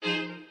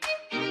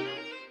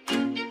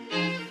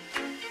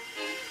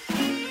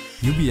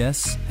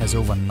 UBS has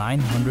over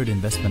 900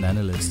 investment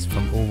analysts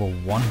from over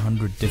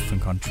 100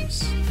 different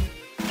countries.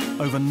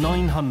 Over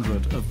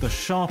 900 of the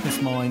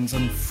sharpest minds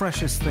and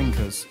freshest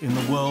thinkers in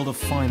the world of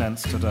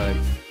finance today.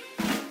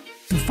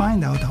 To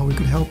find out how we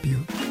could help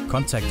you,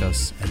 contact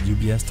us at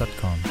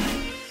ubs.com.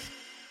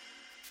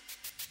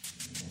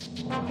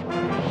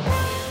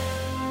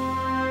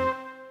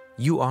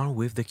 You are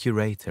with The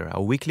Curator,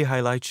 a weekly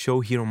highlight show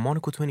here on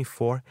Monaco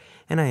 24,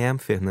 and I am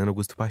Fernando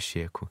Augusto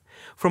Pacheco.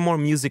 For more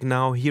music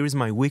now, here is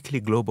my weekly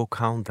global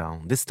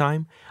countdown. This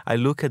time, I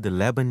look at the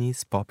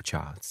Lebanese pop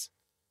charts.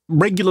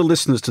 Regular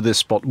listeners to this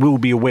spot will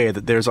be aware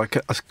that there's like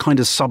a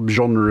kind of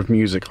subgenre of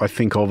music I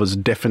think of as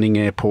deafening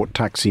airport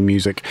taxi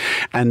music,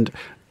 and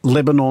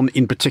Lebanon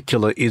in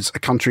particular is a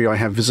country I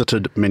have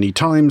visited many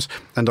times,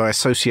 and I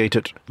associate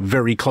it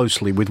very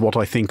closely with what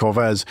I think of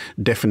as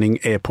deafening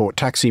airport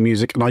taxi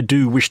music. And I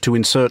do wish to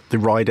insert the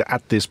rider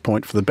at this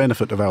point for the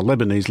benefit of our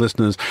Lebanese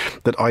listeners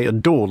that I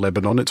adore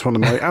Lebanon. It's one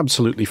of my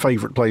absolutely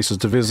favourite places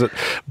to visit,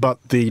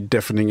 but the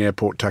deafening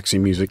airport taxi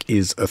music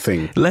is a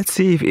thing. Let's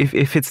see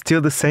if it's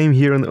still the same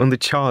here on the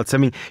charts. I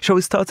mean, shall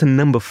we start at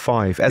number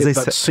 5?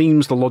 That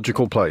seems the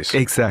logical place.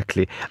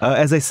 Exactly.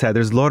 As I said,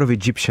 there's a lot of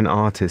Egyptian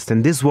artists,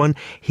 and this one,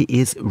 he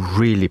is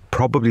really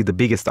probably the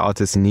biggest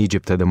artist in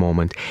Egypt at the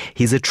moment.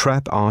 He's a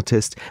trap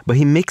artist, but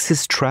he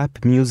mixes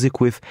trap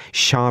music with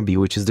shabi,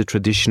 which is the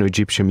traditional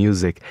Egyptian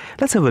music.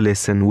 Let's have a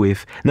listen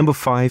with number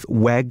 5,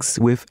 Wags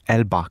with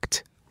El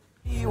Bakt.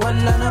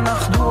 ولا انا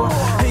مخدوع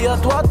هي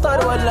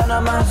توتر ولا انا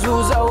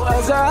مهزوز او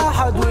اذى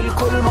احد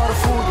والكل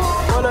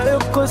مرفوض ولا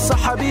القصه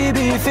حبيبي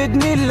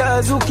يفيدني اللي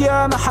اذوك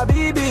يا ما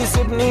حبيبي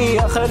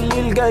سيبني اخلي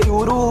الجاي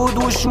ورود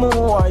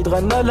وشموع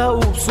يتغنى لها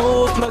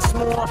وبصوت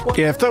مسموع.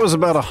 Yeah, if that was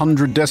about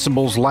 100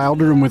 decibels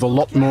louder and with a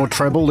lot more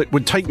treble, it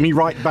would take me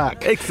right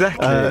back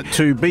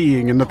to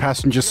being in the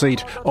passenger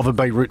seat of a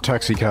Beirut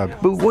taxi cab.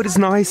 But what is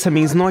nice, I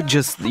mean, it's not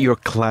just your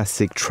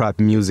classic trap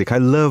music.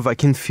 I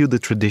can feel the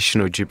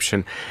traditional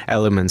Egyptian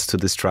elements to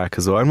this track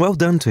as well. And well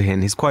done to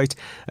him. He's quite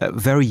a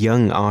very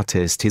young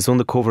artist. He's on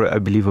the cover, I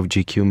believe, of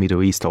GQ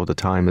Middle East all the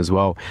time as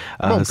well.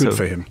 Good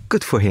for him.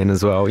 Good for him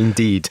as well,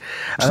 indeed.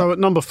 So at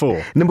number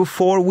 4. Number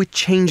 4, we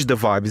changed the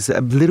vibe. It's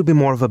a little bit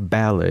more of a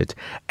ballad.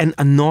 And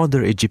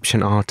another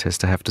Egyptian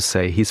artist, I have to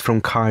say. He's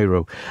from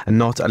Cairo and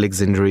not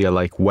Alexandria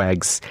like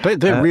Wags.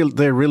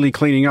 They're really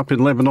cleaning up in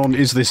Lebanon.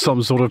 Is this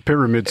some sort of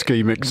pyramid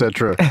scheme,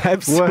 etc.?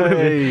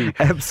 Absolutely.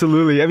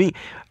 Absolutely. I mean,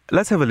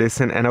 let's have a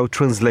listen and I'll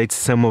translate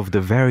some of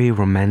the very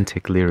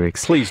romantic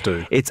lyrics. Please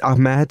do. It's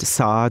Ahmed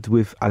Saad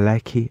with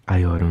Alaki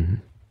Ayorun.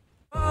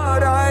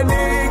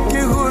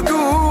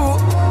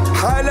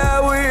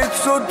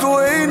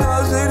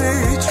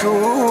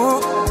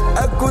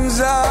 أكون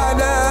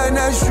زعلان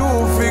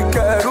أشوفك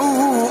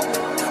أروق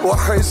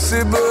وأحس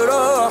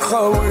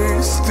براحة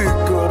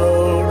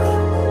واستقرار.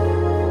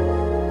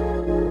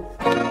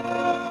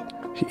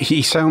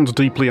 He sounds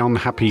deeply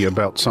unhappy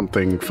about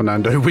something,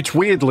 Fernando, which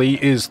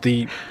weirdly is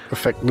the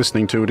effect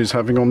listening to it is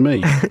having on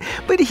me.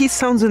 But he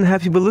sounds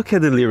unhappy. But look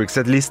at the lyrics,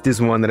 at least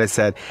this one that I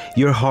said.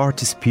 Your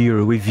heart is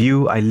pure. With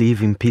you, I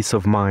live in peace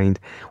of mind.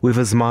 With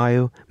a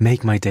smile,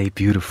 make my day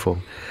beautiful.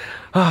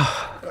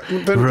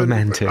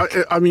 Romantic.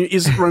 I mean,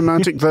 is it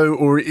romantic though,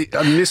 or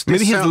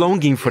maybe he's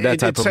longing for that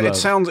type of love?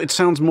 It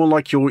sounds more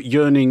like you're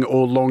yearning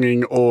or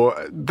longing, or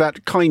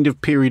that kind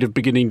of period of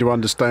beginning to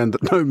understand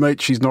that no,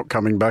 mate, she's not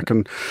coming back.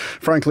 And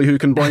frankly, who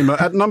can blame her?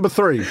 At number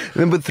 3,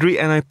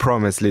 and I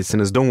promise,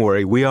 listeners, don't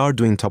worry, we are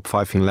doing top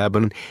 5 in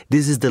Lebanon.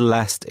 This is the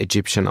last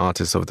Egyptian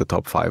artist of the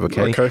top 5.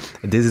 Okay.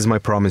 This is my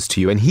promise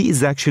to you, and he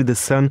is actually the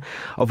son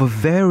of a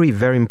very,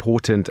 very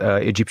important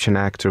Egyptian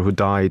actor who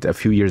died a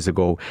few years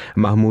ago,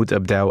 Mahmoud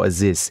Abdel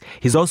Aziz.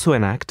 He's also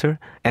an actor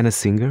and a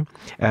singer.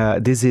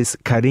 This is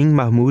Karim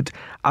Mahmoud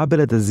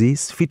Abdel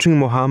Aziz featuring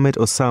Mohammed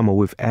Osama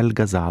with El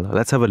Ghazala.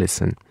 Let's have a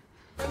listen.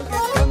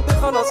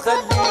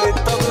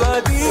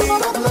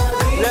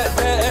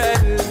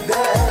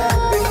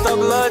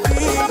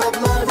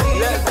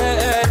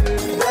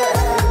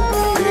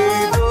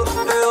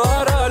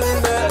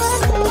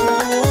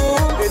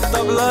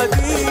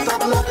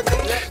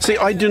 See,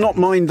 I do not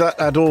mind that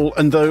at all,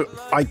 and though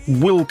I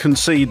will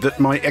concede that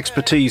my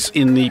expertise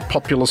in the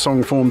popular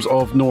song forms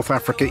of North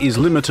Africa is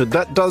limited,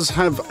 that does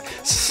have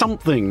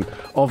something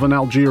of an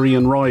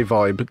Algerian Rai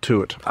vibe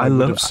to it, I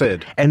would have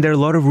said. And there are a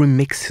lot of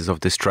remixes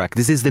of this track.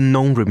 This is the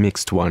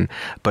non-remixed one,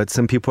 but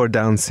some people are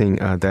dancing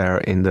there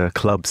in the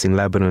clubs in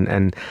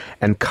Lebanon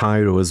and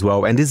Cairo as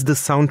well. And this is the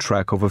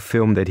soundtrack of a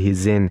film that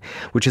he's in,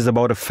 which is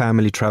about a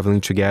family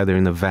traveling together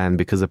in a van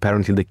because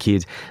apparently the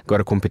kid got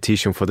a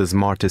competition for the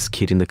smartest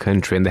kid in the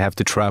country, and they have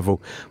to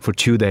travel for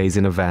 2 days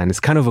in a van.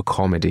 It's kind of a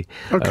comedy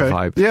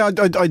vibe. Yeah,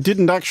 I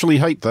didn't actually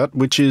hate that,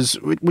 which is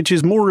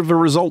more of a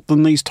result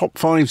than these top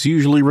 5s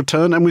usually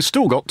return, and we've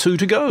still got 2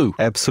 to go.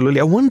 Absolutely.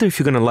 I wonder if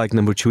you're going to like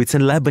number 2. It's a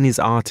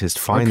Lebanese artist,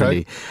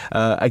 finally.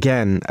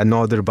 Again,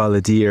 another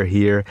balladeer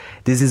here.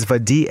 This is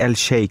Vadi El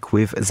Sheikh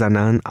with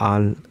Zanan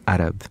Al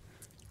Arab.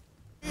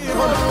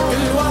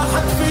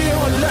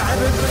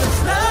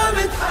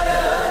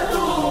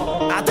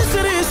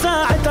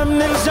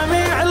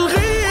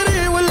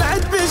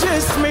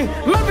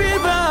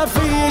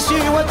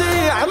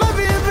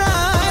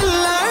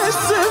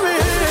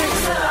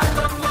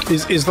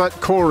 Is that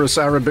chorus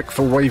Arabic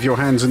for wave your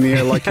hands in the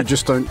air like you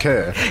just don't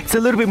care? It's a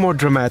little bit more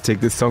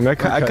dramatic, this song. I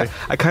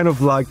kind of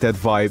like that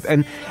vibe.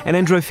 And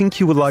Andrew, I think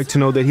you would like to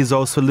know that he's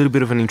also a little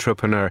bit of an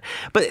entrepreneur.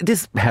 But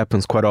this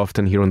happens quite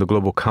often here on the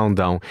Global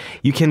Countdown.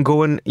 You can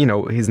go and,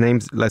 his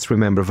name's, let's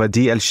remember,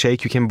 Vadi El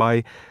Sheikh. You can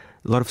buy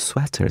a lot of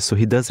sweaters. So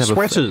he does have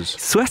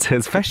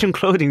sweaters, fashion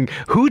clothing,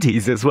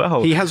 hoodies as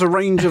well. He has a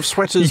range of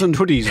sweaters and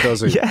hoodies, does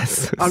he?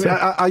 Yes. I mean,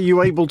 are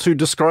you able to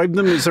describe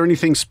them? Is there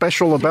anything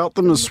special about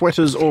them as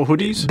sweaters or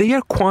hoodies? They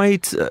are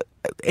quite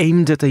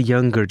aimed at a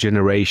younger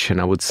generation,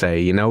 I would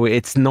say.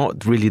 It's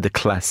not really the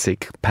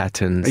classic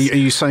patterns. Are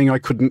you saying I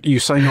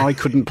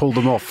couldn't pull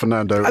them off,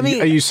 Fernando? I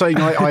mean, are you saying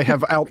I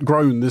have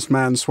outgrown this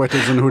man's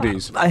sweaters and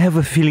hoodies? I have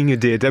a feeling you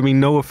did. I mean,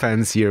 no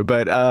offense here,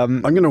 but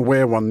I'm going to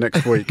wear one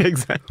next week.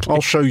 Exactly.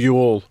 I'll show you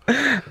all.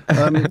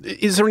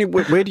 Is there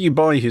where do you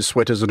buy his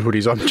sweaters and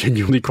hoodies? I'm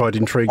genuinely quite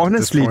intrigued.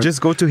 Honestly, just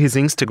go to his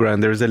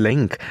Instagram. There's a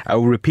link. I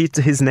will repeat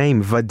his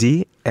name,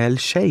 Vadi El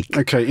Sheikh.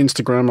 Okay,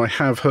 Instagram, I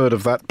have heard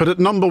of that. But at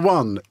number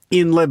 1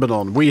 in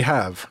Lebanon, we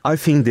have... I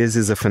think this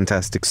is a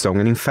fantastic song.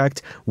 And in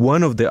fact,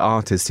 one of the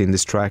artists in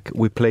this track,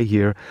 we play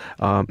here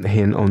on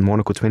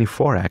Monaco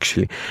 24,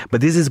 actually.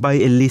 But this is by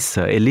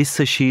Elissa.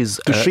 Elissa, she's...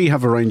 Does she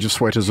have a range of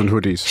sweaters and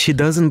hoodies? She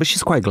doesn't, but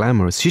she's quite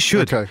glamorous. She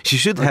should. Okay. She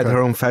should have her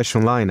own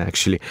fashion line,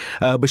 actually.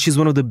 But she's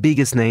one of the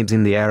biggest names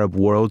in the Arab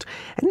world.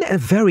 And a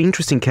very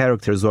interesting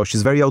character as well.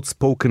 She's very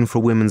outspoken for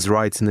women's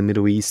rights in the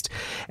Middle East.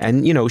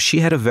 And, she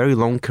had a very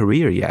long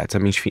career yet. I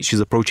mean, she's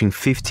approaching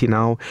 50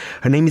 now.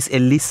 Her name is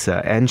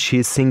Elissa, and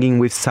she's singing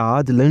with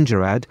Saad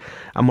Lanjarad,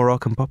 a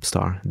Moroccan pop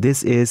star.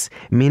 This is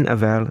Min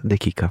Avel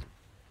Dakika.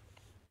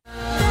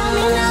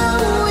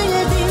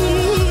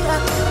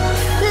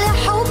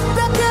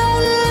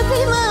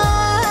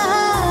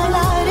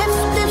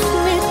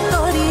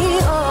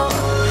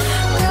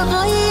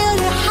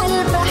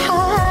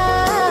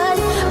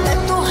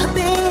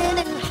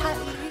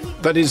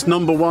 That is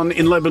number one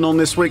in Lebanon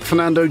this week.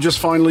 Fernando, just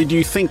finally, do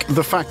you think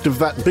the fact of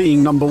that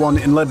being number one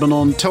in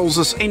Lebanon tells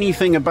us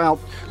anything about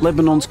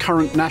Lebanon's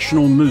current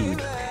national mood?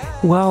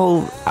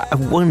 Well, I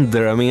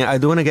wonder, I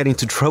don't want to get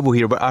into trouble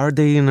here, but are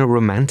they in a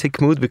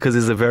romantic mood? Because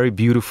it's a very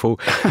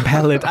beautiful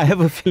ballad. I have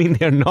a feeling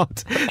they're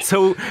not.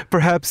 So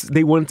perhaps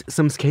they want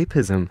some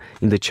escapism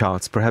in the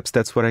charts. Perhaps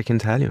that's what I can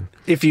tell you.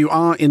 If you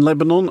are in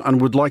Lebanon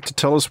and would like to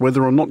tell us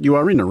whether or not you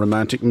are in a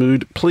romantic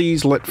mood,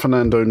 please let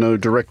Fernando know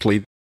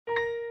directly.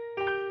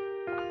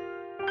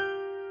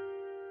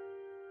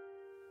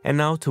 And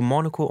now to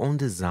Monaco on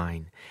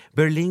design.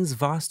 Berlin's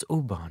vast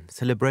U-Bahn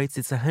celebrates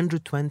its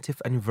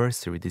 120th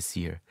anniversary this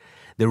year.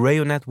 The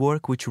rail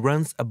network, which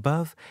runs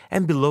above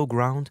and below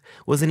ground,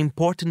 was an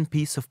important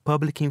piece of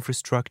public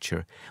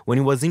infrastructure when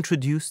it was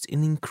introduced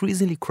in an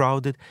increasingly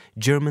crowded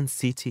German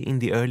city in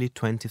the early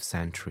 20th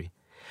century.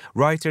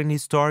 Writer and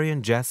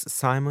historian Jess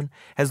Simon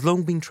has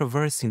long been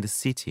traversing the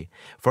city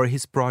for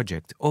his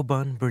project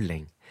U-Bahn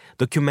Berlin,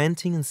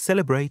 documenting and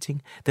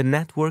celebrating the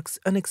network's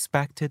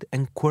unexpected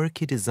and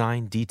quirky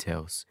design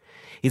details.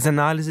 His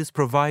analysis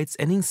provides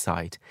an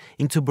insight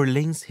into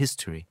Berlin's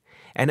history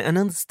and an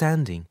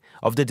understanding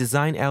of the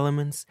design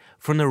elements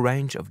from a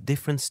range of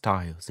different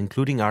styles,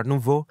 including Art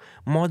Nouveau,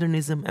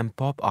 modernism and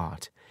pop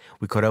art.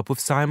 We caught up with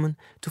Simon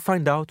to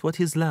find out what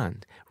he's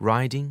learned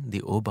riding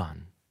the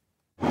U-Bahn.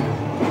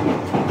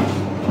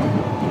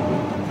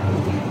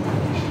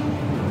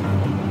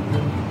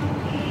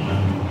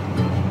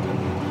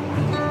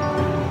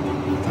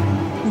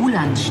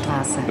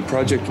 The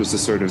project was a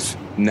sort of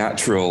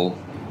natural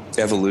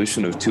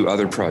evolution of two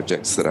other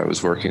projects that I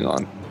was working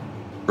on.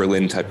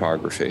 Berlin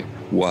Typography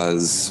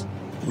was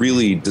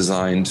really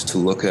designed to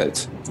look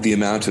at the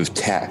amount of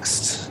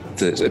text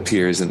that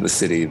appears in the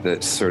city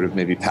that sort of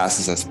maybe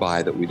passes us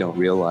by that we don't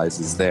realize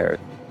is there.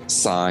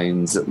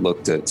 Signs, it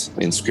looked at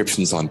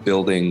inscriptions on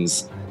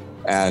buildings.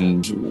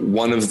 And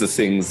one of the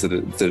things that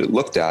it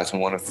looked at,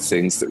 and one of the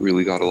things that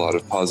really got a lot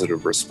of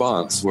positive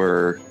response,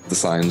 were the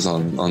signs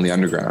on the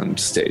underground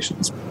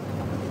stations.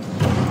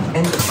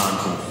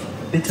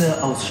 Endbahnhof, bitte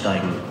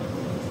aussteigen.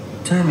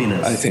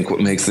 Terminus. I think what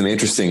makes them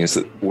interesting is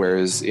that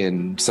whereas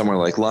in somewhere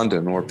like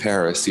London or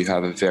Paris, you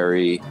have a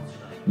very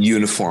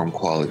uniform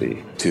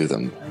quality to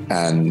them.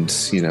 And,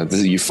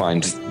 you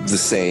find the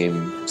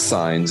same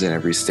signs in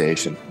every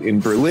station. In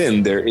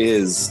Berlin, there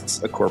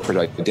is a corporate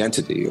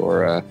identity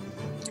or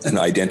an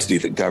identity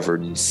that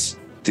governs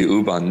the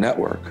U-Bahn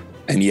network.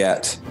 And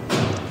yet,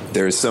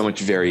 there is so much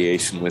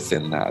variation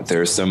within that.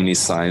 There are so many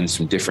signs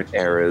from different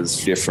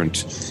eras,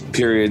 different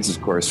periods, of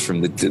course,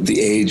 from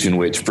the age in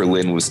which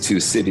Berlin was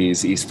two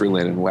cities, East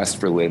Berlin and West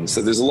Berlin.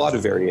 So there's a lot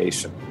of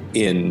variation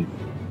in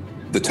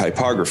the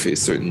typography,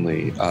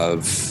 certainly,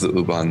 of the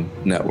U-Bahn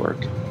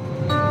network.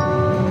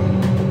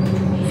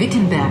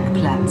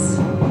 Wittenbergplatz.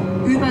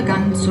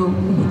 Übergang zu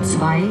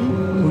U2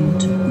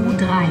 und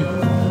U3.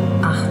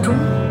 Achtung,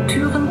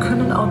 Türen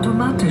können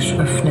automatisch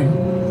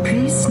öffnen.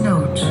 Please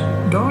note,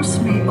 doors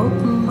may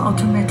open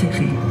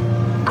automatically.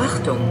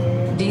 Achtung,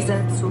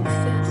 dieser Zug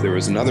fährt. There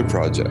was another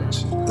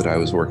project that I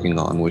was working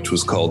on, which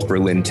was called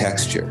Berlin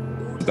Texture,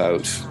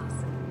 about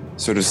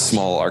sort of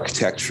small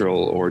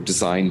architectural or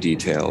design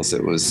details.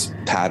 It was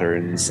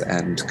patterns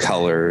and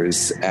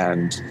colors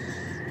and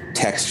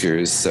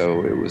textures.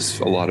 So it was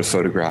a lot of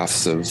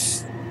photographs of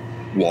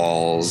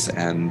walls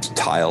and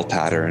tile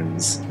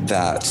patterns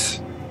that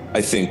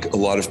I think a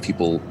lot of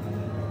people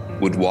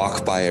would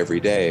walk by every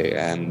day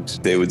and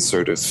they would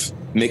sort of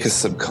make a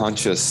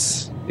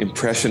subconscious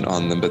impression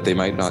on them, but they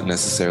might not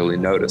necessarily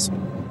notice.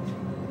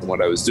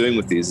 What I was doing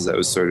with these is I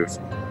was sort of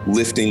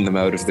lifting them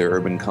out of their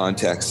urban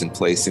context and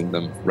placing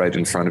them right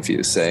in front of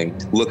you, saying,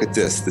 look at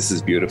this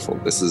is beautiful.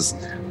 This is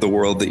the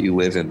world that you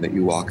live in, that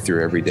you walk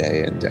through every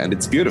day, and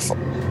it's beautiful.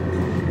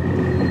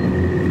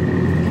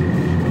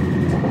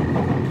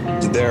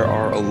 There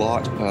are a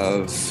lot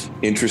of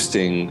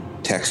interesting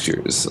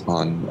textures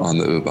on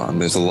the U-Bahn.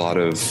 There's a lot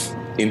of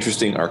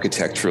interesting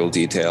architectural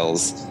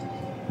details,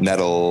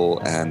 metal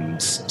and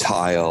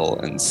tile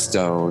and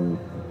stone.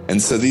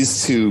 And so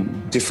these two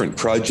different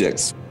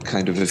projects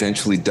kind of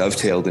eventually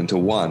dovetailed into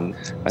one.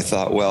 I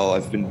thought, well,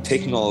 I've been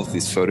taking all of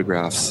these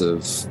photographs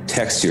of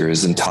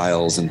textures and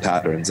tiles and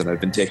patterns, and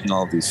I've been taking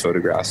all of these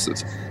photographs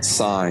of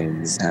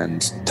signs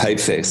and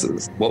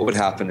typefaces. What would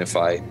happen if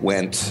I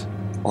went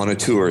on a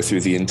tour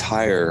through the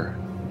entire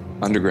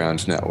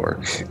underground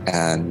network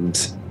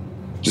and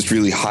just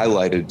really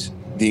highlighted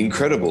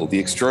the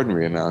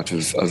extraordinary amount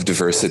of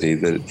diversity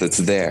that's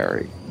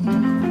there?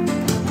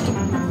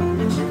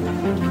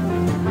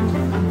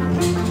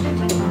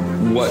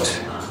 What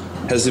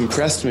has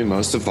impressed me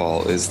most of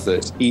all is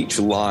that each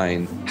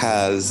line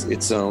has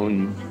its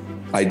own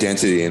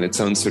identity and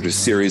its own sort of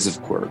series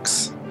of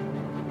quirks.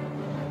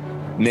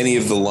 Many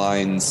of the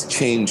lines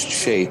changed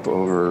shape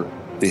over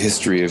the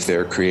history of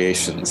their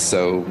creation.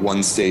 So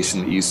one station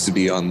that used to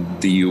be on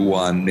the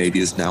U1 maybe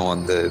is now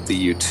on the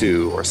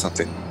U2 or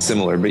something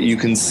similar. But you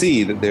can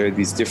see that there are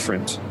these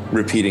different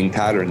repeating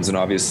patterns, and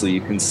obviously you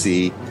can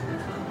see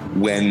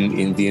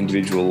when the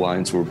individual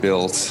lines were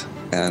built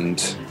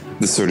and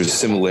the sort of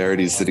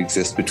similarities that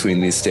exist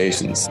between these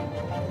stations.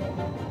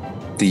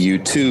 The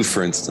U2,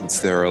 for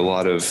instance, there are a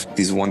lot of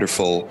these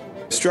wonderful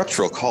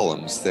structural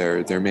columns.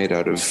 They're made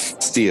out of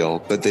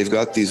steel, but they've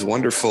got these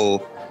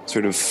wonderful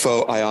sort of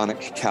faux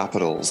ionic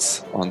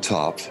capitals on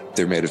top.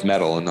 They're made of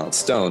metal and not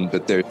stone,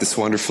 but they're this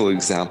wonderful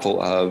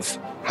example of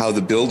how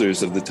the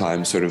builders of the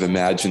time sort of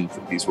imagined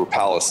that these were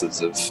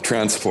palaces of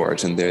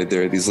transport, and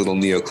there are these little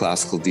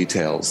neoclassical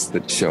details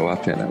that show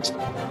up in it.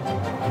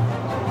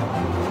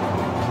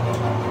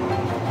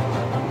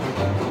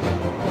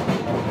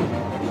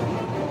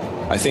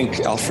 I think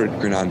Alfred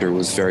Grenander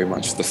was very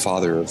much the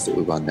father of the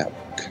U-Bahn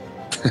network.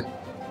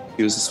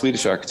 He was a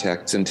Swedish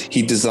architect, and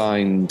he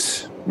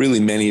designed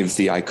really many of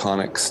the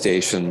iconic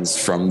stations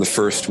from the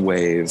first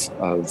wave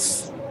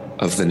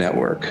of the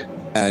network.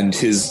 And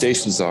his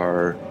stations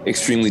are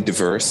extremely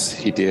diverse.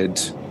 He did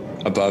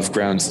above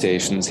ground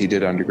stations, he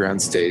did underground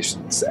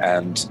stations,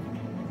 and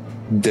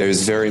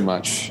there's very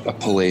much a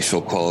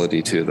palatial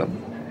quality to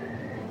them.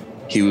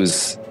 He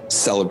was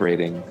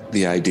celebrating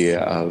the idea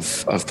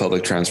of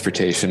public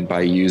transportation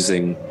by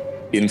using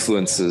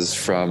influences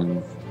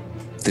from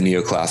the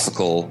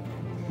neoclassical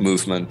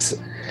movement,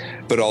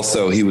 but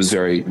also he was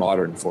very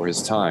modern for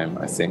his time.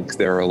 I think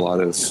there are a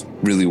lot of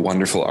really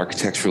wonderful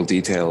architectural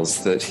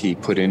details that he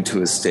put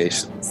into his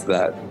stations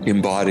that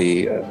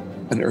embody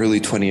an early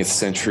 20th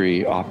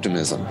century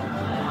optimism.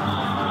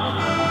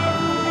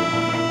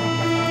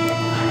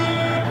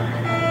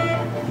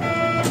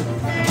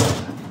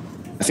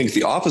 I think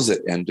the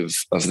opposite end of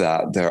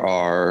that, there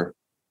are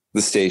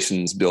the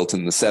stations built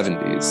in the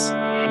 70s,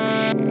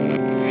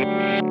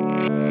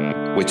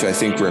 which I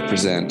think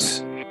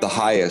represent the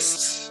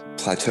highest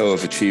plateau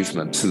of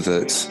achievement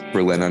that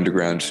Berlin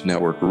Underground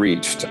Network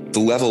reached. The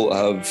level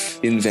of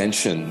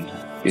invention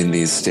in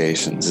these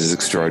stations is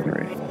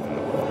extraordinary.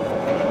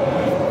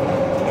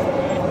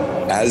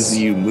 As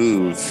you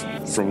move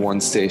from one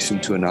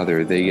station to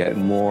another, they get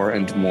more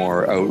and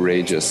more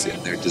outrageous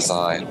in their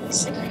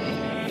designs.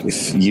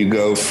 If you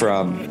go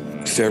from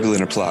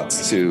Fehrbelliner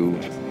Platz to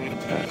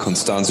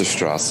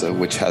Konstanzerstraße,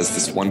 which has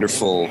this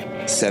wonderful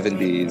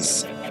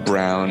 70s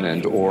brown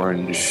and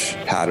orange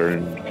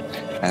pattern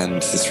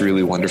and this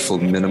really wonderful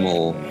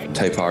minimal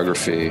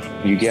typography,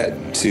 you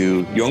get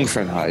to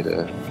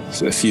Jungfernheide,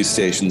 so a few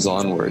stations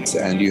onwards,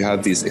 and you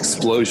have these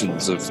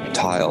explosions of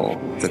tile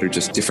that are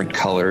just different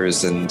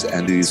colors and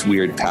these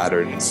weird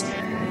patterns.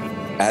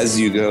 As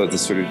you go, the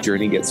sort of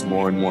journey gets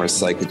more and more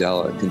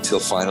psychedelic until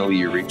finally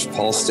you reach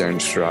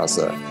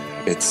Paulsternstraße.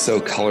 It's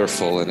so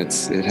colorful, and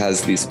it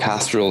has these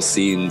pastoral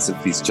scenes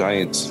of these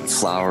giant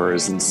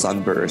flowers and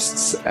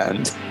sunbursts,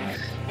 and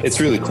it's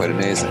really quite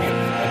amazing.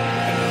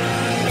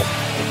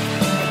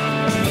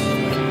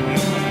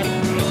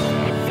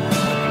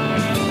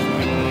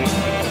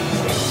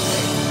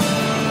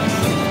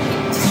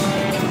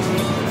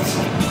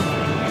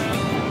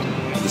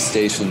 The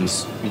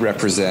stations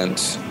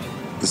represent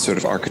the sort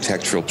of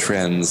architectural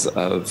trends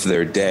of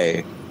their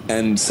day.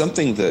 And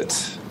something that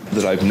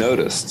I've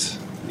noticed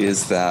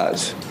is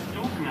that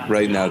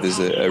right now there's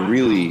a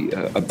really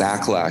a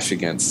backlash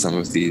against some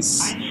of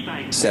these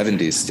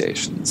 70s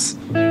stations.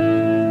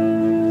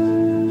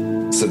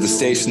 So the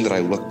station that I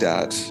looked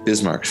at,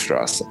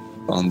 Bismarckstraße,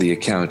 on the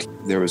account,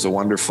 there was a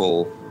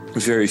wonderful,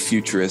 very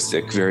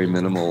futuristic, very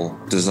minimal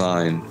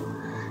design.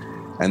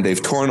 And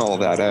they've torn all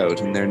that out,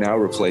 and they're now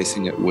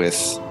replacing it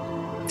with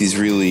these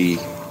really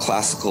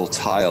classical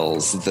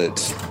tiles that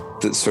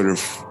sort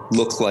of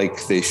look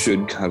like they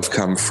should have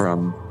come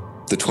from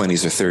the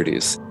 20s or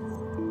 30s.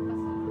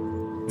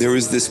 There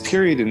was this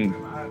period in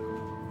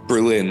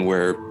Berlin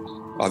where,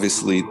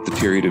 obviously, the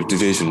period of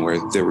division where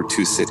there were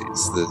two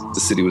cities. The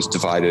city was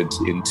divided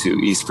into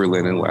East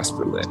Berlin and West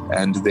Berlin,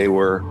 and they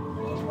were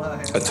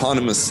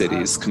autonomous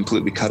cities,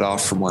 completely cut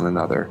off from one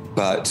another.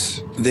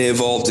 But they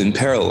evolved in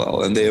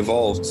parallel, and they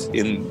evolved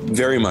in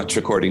very much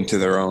according to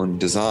their own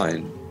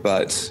design.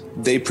 But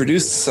they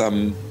produced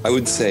some, I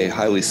would say,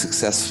 highly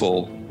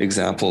successful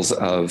examples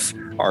of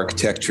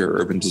architecture,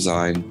 urban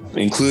design,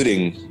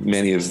 including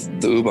many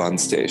of the U-Bahn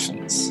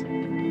stations.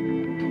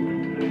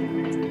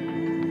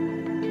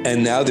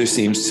 And now there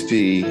seems to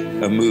be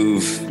a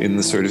move in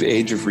the sort of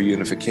age of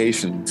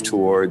reunification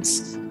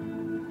towards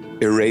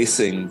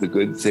erasing the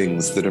good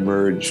things that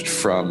emerged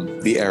from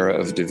the era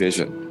of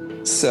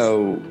division.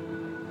 So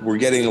we're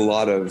getting a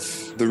lot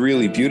of the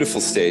really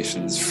beautiful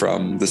stations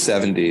from the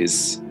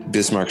 70s,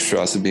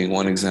 Bismarckstraße being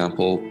one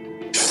example,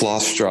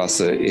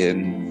 Schlossstraße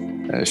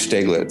in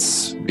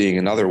Steglitz being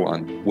another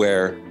one,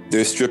 where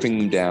they're stripping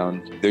them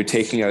down. They're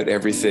taking out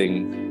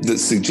everything that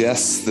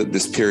suggests that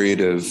this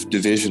period of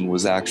division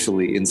was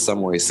actually in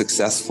some way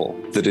successful,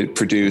 that it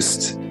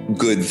produced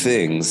good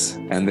things,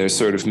 and they're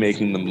sort of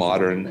making them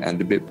modern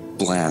and a bit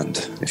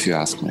bland, if you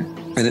ask me.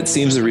 And it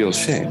seems a real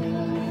shame.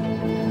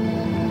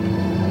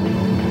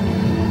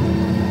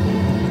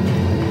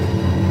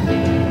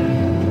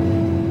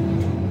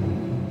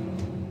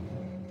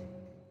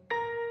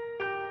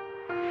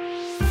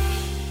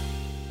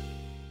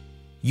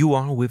 You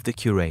are with The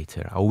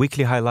Curator, a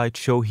weekly highlight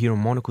show here on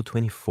Monaco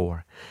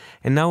 24.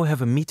 And now we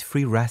have a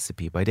meat-free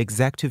recipe by the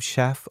executive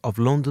chef of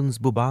London's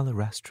Bubala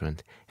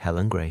restaurant,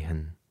 Helen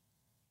Graham.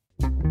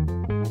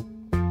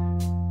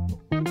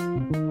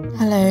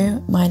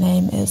 Hello, my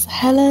name is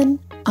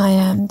Helen. I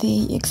am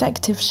the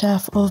executive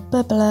chef of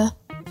Bubala.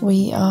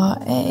 We are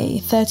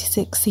a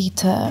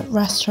 36-seater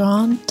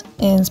restaurant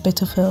in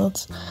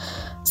Spitalfields,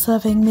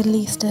 serving Middle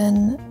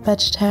Eastern,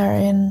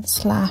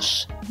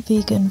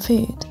 vegetarian/vegan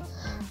food.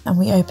 And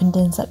we opened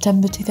in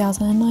September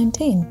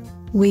 2019.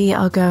 We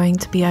are going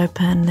to be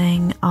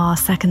opening our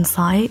second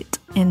site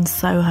in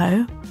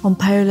Soho on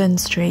Poland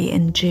Street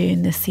in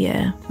June this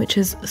year, which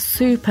is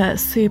super,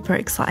 super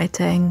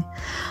exciting.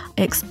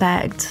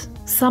 Expect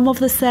some of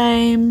the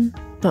same,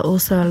 but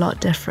also a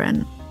lot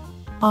different.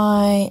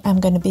 I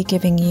am going to be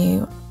giving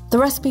you the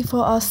recipe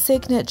for our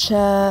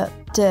signature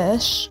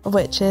dish,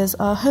 which is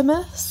our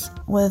hummus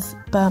with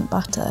burnt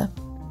butter.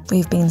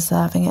 We've been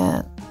serving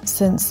it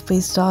since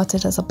we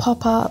started as a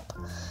pop-up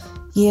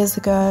years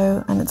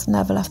ago, and it's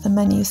never left the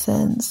menu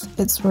since.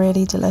 It's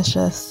really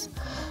delicious.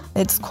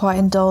 It's quite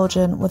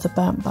indulgent with the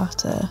burnt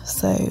butter,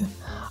 so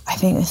I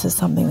think this is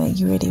something that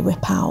you really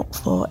whip out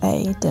for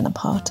a dinner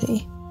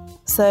party.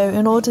 So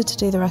in order to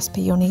do the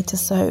recipe, you'll need to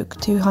soak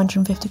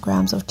 250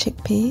 grams of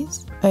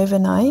chickpeas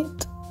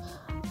overnight,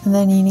 and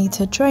then you need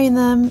to drain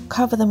them,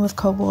 cover them with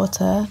cold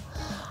water,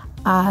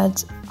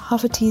 add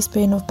half a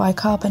teaspoon of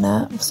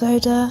bicarbonate of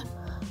soda,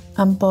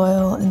 and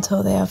boil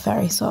until they are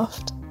very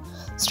soft.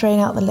 Strain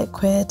out the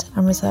liquid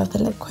and reserve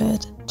the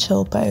liquid,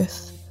 chill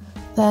both.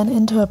 Then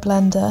into a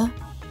blender,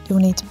 you'll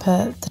need to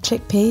put the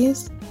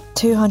chickpeas,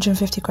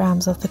 250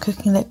 grams of the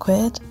cooking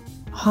liquid,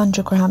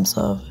 100 grams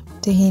of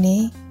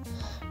tahini,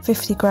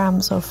 50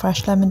 grams of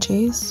fresh lemon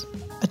juice,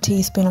 a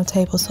teaspoon of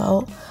table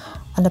salt,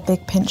 and a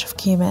big pinch of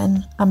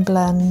cumin, and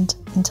blend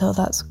until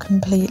that's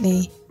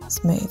completely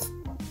smooth.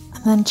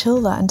 And then chill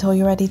that until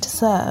you're ready to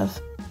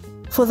serve.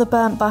 For the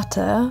burnt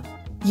butter,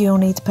 you'll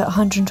need to put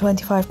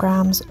 125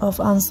 grams of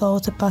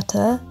unsalted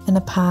butter in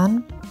a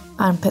pan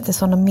and put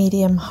this on a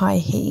medium-high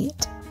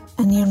heat.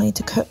 And you'll need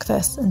to cook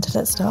this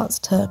until it starts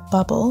to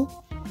bubble,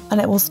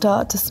 and it will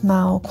start to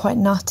smell quite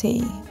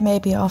nutty,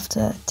 maybe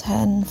after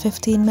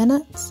 10-15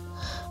 minutes.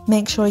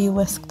 Make sure you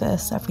whisk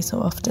this every so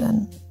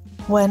often.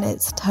 When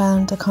it's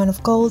turned a kind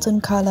of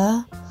golden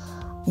colour,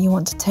 you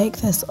want to take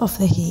this off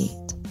the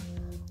heat,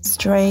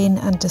 strain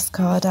and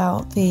discard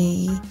out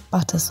the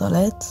butter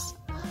solids,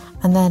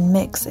 and then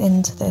mix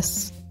into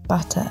this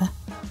butter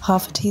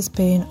half a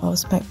teaspoon of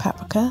smoked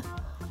paprika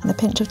and a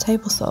pinch of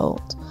table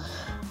salt.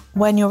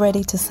 When you're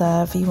ready to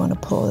serve, you want to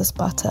pour this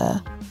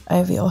butter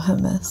over your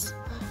hummus.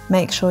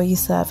 Make sure you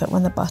serve it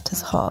when the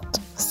butter's hot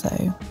so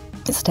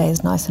it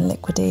stays nice and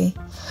liquidy.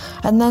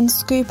 And then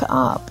scoop it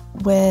up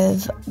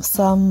with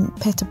some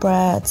pita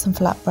bread, some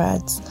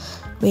flatbreads.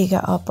 We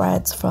get our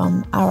breads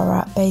from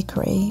Ararat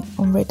Bakery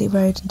on Ridley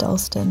Road in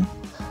Dalston,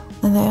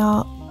 and they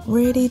are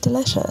really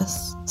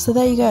delicious. So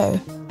there you go.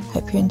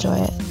 Hope you enjoy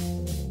it.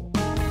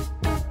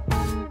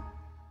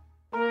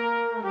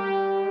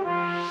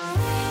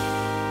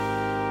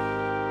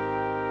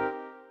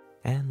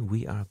 And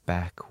we are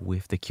back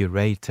with the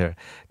curator.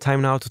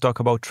 Time now to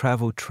talk about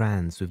travel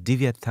trends with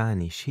Divya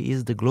Tani. She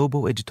is the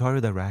global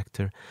editorial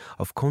director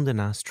of Condé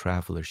Nast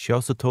Traveler. She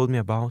also told me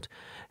about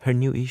her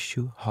new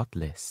issue, Hot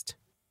List.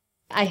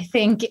 I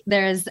think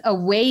there's a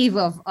wave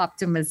of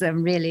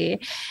optimism, really.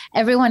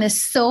 Everyone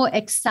is so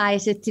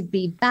excited to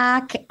be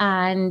back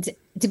and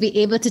to be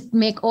able to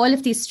make all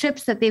of these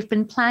trips that they've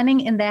been planning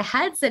in their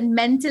heads and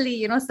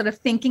mentally, sort of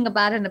thinking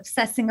about and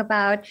obsessing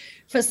about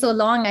for so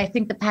long. I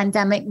think the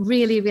pandemic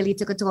really, really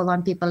took a toll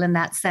on people in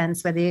that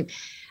sense, where they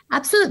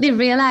absolutely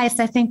realized,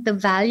 I think, the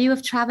value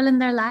of travel in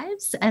their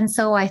lives. And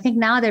so I think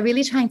now they're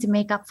really trying to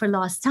make up for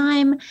lost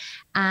time,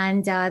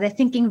 and they're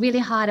thinking really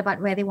hard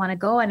about where they want to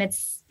go. And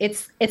it's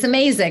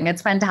amazing.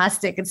 It's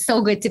fantastic. It's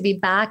so good to be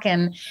back.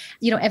 And,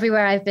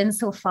 everywhere I've been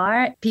so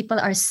far, people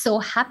are so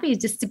happy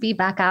just to be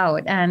back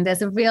out. And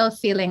there's a real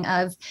feeling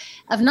of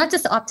not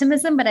just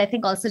optimism, but I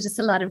think also just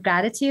a lot of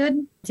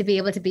gratitude to be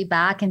able to be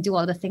back and do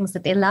all the things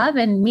that they love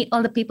and meet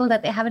all the people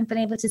that they haven't been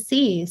able to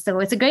see. So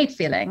it's a great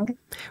feeling.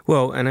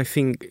 Well, and I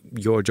think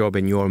your job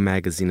and your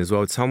magazine as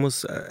well, it's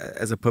almost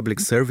as a public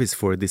service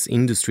for this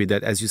industry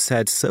that, as you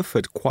said,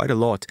 suffered quite a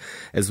lot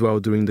as well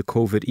during the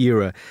COVID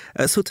era.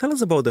 So tell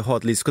us about the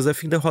Hot List, because I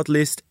think the Hot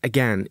List,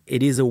 again,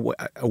 it is a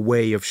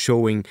way of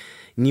showing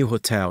new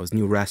hotels,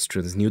 new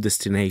restaurants, new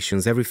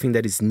destinations, everything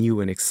that is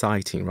new and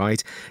exciting,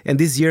 right? And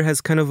this year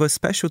has kind of a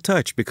special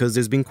touch because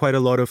there's been quite a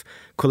lot of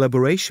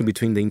collaboration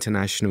between the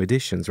international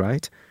editions,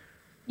 right?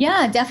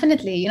 Yeah,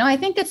 definitely. I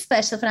think it's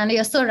special, Fernando.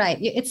 You're so right.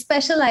 It's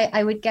special,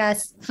 I would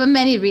guess, for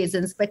many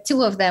reasons, but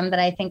two of them that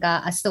I think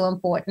are so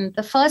important.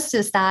 The first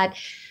is that,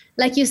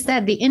 like you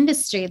said, the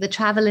industry, the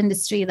travel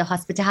industry, the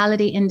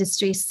hospitality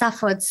industry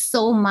suffered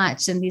so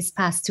much in these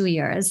past 2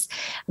 years.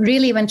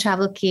 Really, when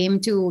travel came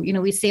to,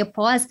 we say a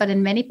pause, but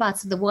in many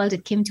parts of the world,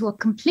 it came to a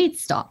complete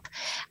stop.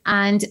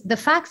 And the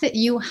fact that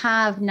you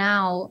have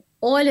now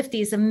all of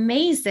these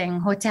amazing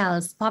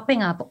hotels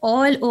popping up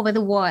all over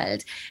the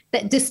world,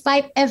 that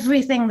despite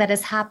everything that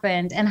has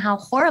happened and how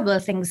horrible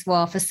things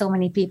were for so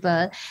many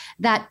people,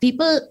 that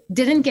people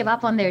didn't give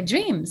up on their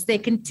dreams. They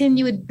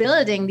continued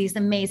building these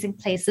amazing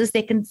places.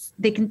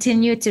 They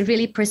continued to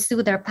really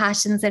pursue their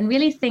passions and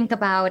really think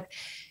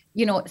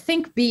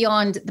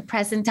beyond the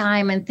present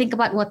time and think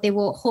about what they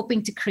were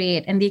hoping to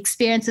create and the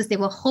experiences they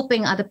were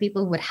hoping other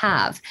people would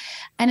have.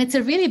 And it's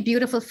a really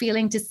beautiful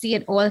feeling to see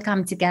it all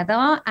come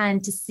together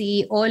and to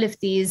see all of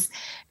these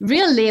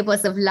real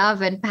labors of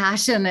love and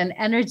passion and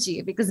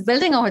energy, because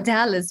building a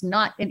hotel is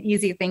not an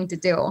easy thing to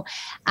do.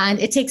 And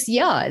it takes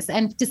years.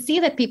 And to see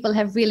that people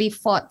have really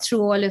fought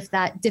through all of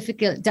that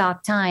difficult,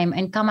 dark time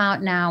and come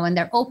out now and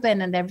they're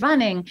open and they're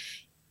running,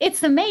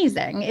 it's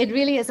amazing. It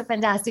really is a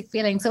fantastic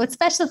feeling. So it's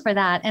special for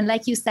that. And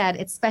like you said,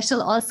 it's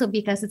special also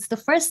because it's the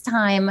first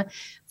time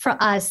for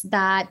us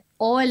that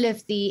all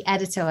of the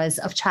editors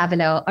of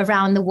Traveller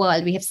around the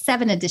world, we have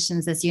 7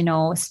 editions, as you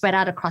know, spread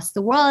out across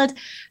the world,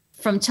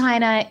 from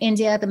China,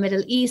 India, the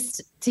Middle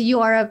East, to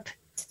Europe,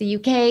 to the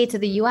UK, to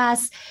the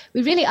US.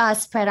 We really are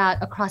spread out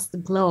across the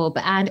globe.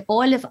 And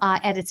all of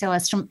our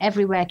editors from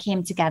everywhere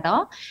came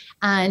together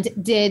and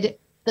did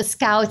the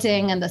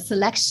scouting and the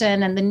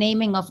selection and the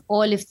naming of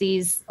all of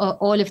these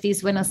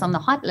winners on the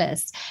hot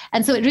list.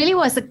 And so it really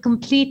was a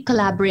complete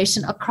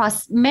collaboration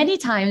across many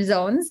time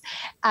zones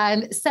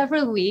and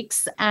several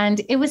weeks.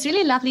 And it was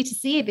really lovely to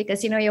see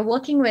because, you're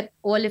working with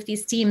all of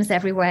these teams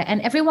everywhere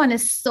and everyone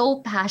is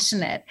so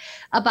passionate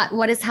about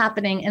what is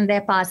happening in their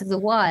part of the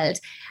world.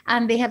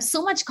 And they have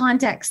so much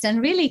context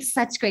and really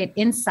such great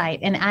insight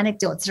and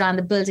anecdotes around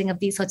the building of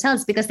these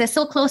hotels because they're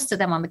so close to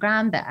them on the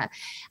ground there,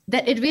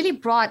 that it really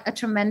brought a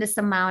tremendous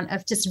amount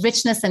of just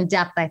richness and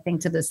depth, I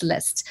think, to this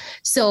list.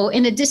 So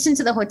in addition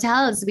to the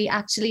hotels, we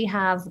actually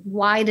have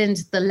widened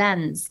the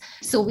lens.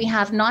 So we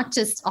have not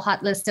just a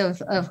hot list of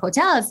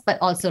hotels, but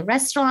also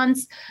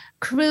restaurants,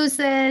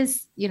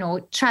 cruises,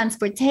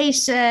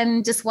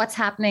 transportation, just what's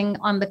happening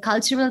on the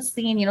cultural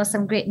scene,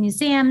 some great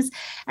museums.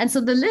 And so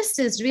the list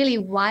is really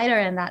wider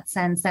in that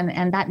sense.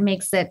 And that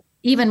makes it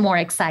even more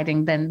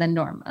exciting than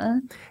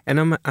normal.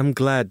 And I'm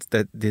glad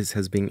that this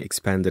has been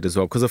expanded as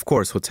well, because of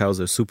course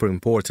hotels are super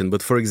important.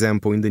 But for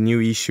example, in the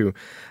new issue,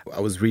 I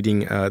was reading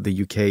the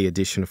UK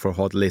edition for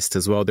Hot List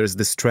as well. There's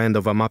this trend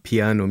of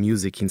Amapiano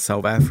music in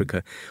South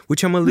Africa,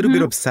 which I'm a little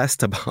bit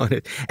obsessed about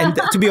it. And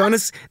to be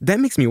honest, that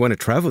makes me want to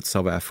travel to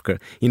South Africa,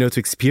 to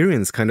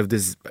experience kind of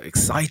this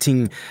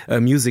exciting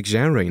music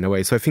genre in a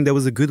way. So I think that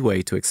was a good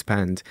way to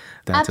expand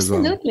that as well.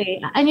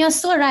 Absolutely. And you're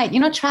so right.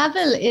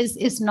 Travel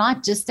is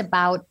not just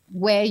about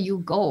where you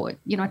go.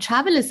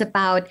 Travel is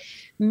about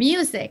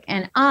music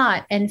and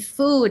art and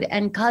food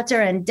and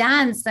culture and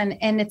dance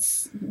and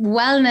its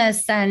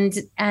wellness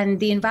and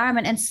the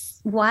environment and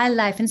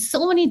wildlife and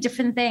so many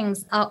different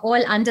things are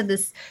all under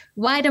this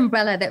wide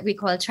umbrella that we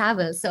call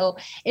travel. So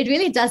it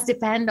really does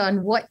depend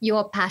on what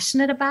you're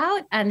passionate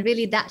about, and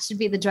really that should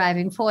be the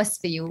driving force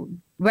for you.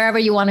 Wherever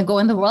you want to go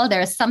in the world, there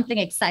is something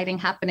exciting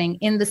happening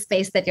in the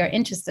space that you're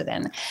interested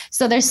in.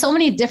 So there's so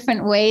many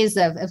different ways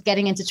of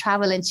getting into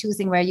travel and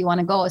choosing where you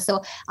want to go.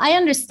 So I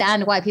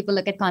understand why people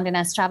look at Condé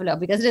Nast Traveler,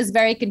 because it is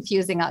very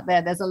confusing out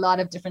there. There's a lot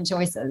of different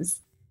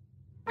choices.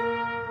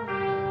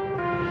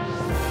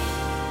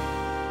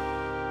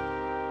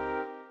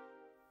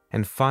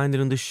 And finally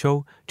on the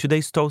show,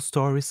 today's top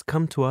stories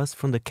come to us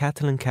from the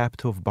Catalan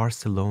capital of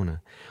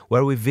Barcelona,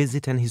 where we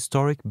visit an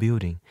historic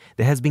building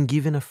that has been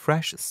given a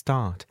fresh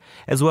start,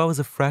 as well as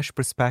a fresh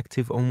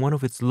perspective on one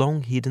of its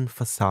long-hidden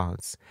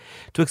facades.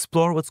 To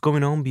explore what's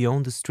going on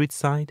beyond the street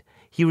side,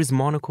 here is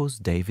Monocle's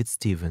David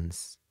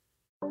Stevens.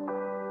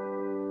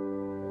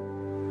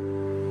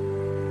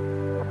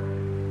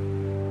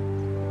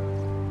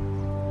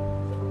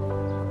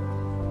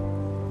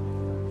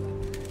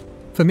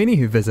 For many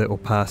who visit or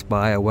pass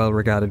by a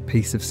well-regarded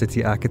piece of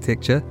city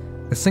architecture,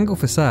 a single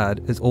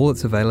facade is all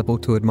that's available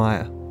to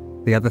admire.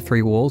 The other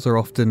 3 walls are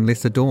often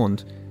less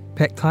adorned,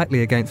 packed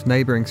tightly against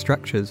neighbouring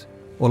structures,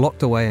 or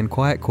locked away in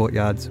quiet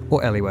courtyards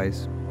or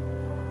alleyways.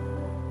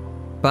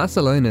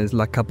 Barcelona's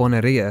La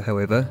Carboneria,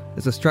 however,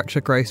 is a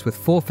structure graced with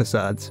 4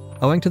 facades,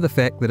 owing to the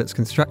fact that its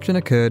construction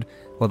occurred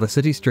while the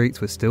city streets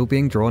were still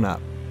being drawn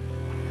up.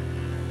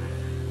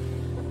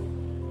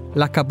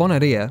 La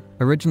Carboneria,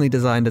 originally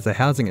designed as a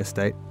housing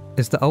estate,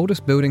 is the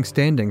oldest building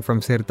standing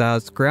from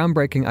Cerdà's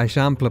groundbreaking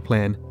Eixample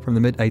plan from the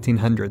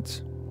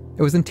mid-1800s.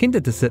 It was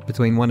intended to sit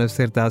between one of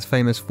Cerdà's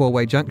famous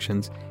 4-way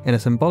junctions and a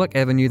symbolic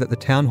avenue that the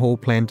town hall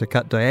planned to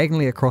cut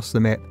diagonally across the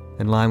map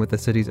in line with the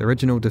city's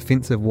original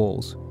defensive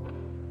walls.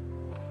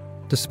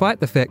 Despite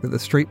the fact that the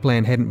street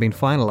plan hadn't been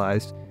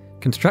finalised,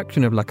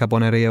 construction of La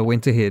Carboneria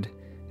went ahead,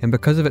 and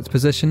because of its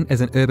position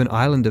as an urban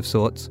island of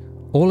sorts,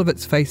 all of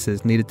its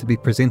faces needed to be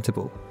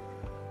presentable.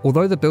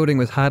 Although the building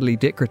was hardly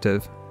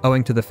decorative,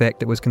 owing to the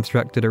fact it was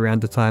constructed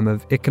around a time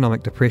of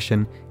economic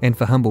depression and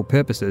for humble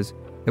purposes,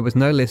 it was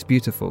no less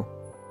beautiful.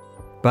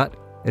 But,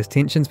 as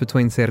tensions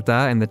between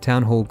Cerdà and the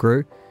town hall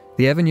grew,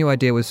 the avenue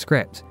idea was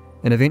scrapped,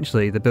 and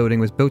eventually the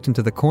building was built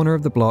into the corner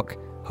of the block,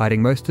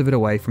 hiding most of it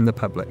away from the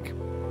public.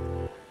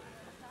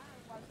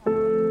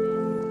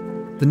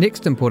 The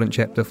next important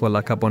chapter for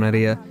La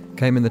Carboneria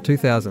came in the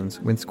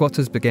 2000s when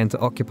squatters began to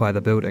occupy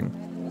the building.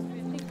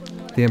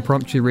 The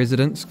impromptu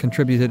residents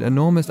contributed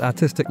enormous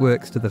artistic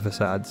works to the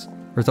facades,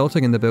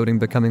 resulting in the building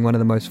becoming one of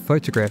the most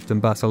photographed in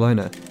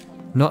Barcelona.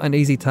 Not an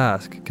easy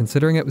task,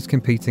 considering it was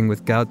competing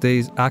with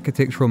Gaudi's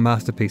architectural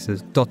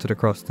masterpieces dotted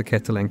across the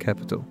Catalan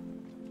capital.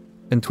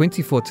 In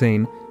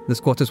 2014, the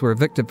squatters were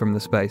evicted from the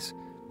space,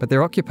 but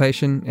their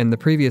occupation and the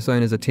previous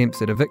owner's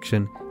attempts at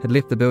eviction had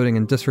left the building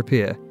in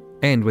disrepair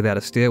and without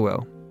a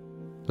stairwell.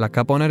 La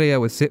Carboneria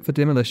was set for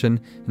demolition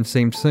and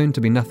seemed soon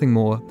to be nothing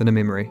more than a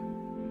memory.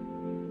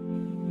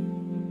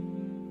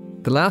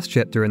 The last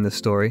chapter in this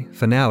story,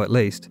 for now at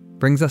least,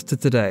 brings us to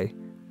today,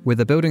 where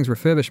the building's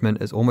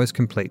refurbishment is almost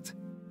complete.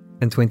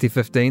 In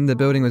 2015, the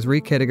building was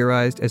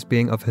recategorised as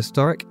being of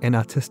historic and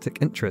artistic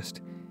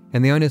interest,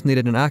 and the owners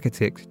needed an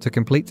architect to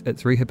complete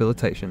its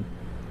rehabilitation.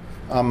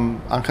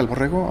 I'm Ángel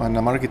Borrego, and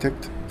I'm an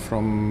architect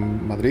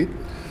from Madrid.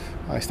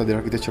 I studied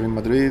architecture in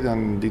Madrid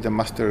and did a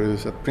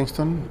master's at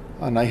Princeton,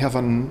 and I have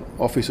an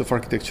office of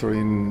architecture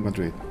in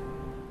Madrid.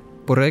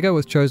 Borrego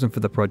was chosen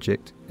for the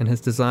project, and his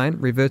design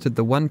reverted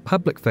the one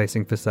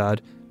public-facing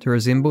facade to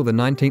resemble the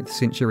 19th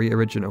century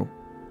original.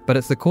 But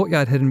it's the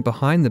courtyard hidden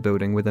behind the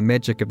building where the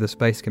magic of the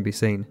space can be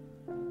seen.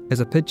 As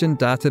a pigeon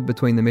darted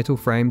between the metal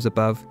frames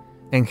above,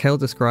 Ángel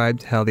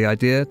described how the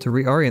idea to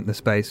reorient the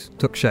space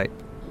took shape.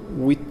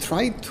 We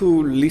try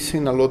to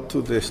listen a lot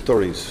to the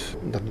stories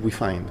that we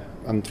find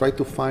and try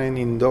to find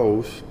in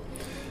those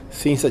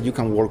things that you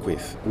can work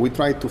with. We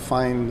try to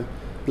find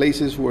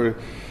places where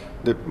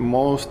the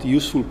most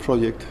useful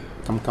project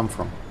can come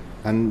from.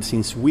 And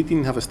since we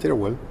didn't have a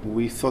stairwell,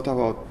 we thought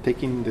about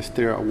taking the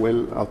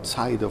stairwell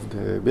outside of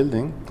the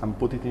building and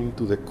put it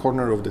into the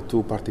corner of the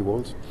two party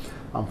walls,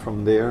 and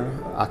from there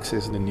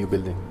access the new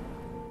building.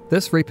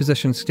 This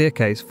repositioned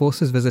staircase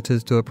forces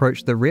visitors to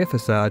approach the rear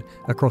facade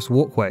across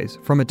walkways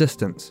from a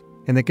distance,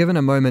 and they're given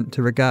a moment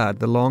to regard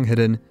the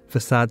long-hidden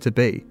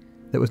facade-to-be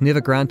that was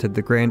never granted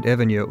the grand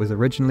avenue it was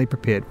originally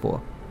prepared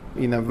for.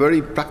 In a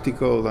very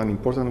practical and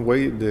important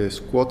way, the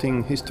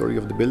squatting history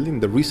of the building,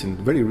 the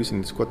very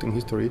recent squatting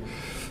history,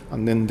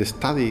 and then the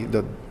study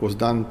that was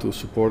done to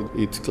support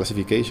its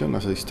classification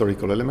as a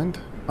historical element,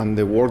 and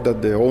the work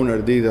that the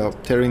owner did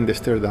of tearing the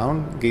stair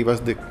down gave us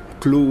the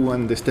clue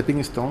and the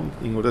stepping stone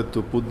in order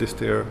to put the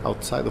stair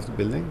outside of the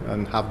building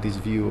and have this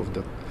view of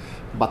the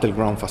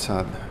battleground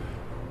facade.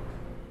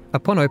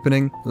 Upon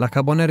opening, La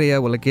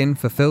Carboneria will again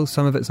fulfill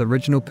some of its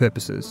original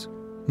purposes,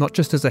 not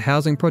just as a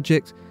housing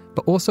project,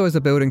 but also as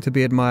a building to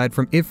be admired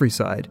from every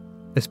side,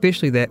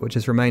 especially that which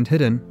has remained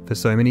hidden for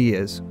so many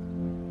years.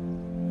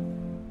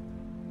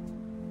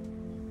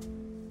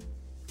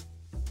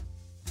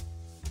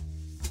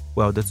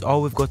 Well, that's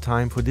all we've got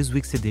time for this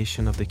week's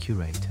edition of The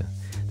Curator.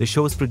 The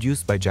show is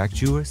produced by Jack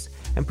Jewers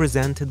and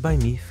presented by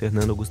me,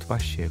 Fernando Augusto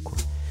Pacheco.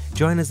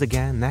 Join us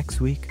again next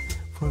week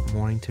for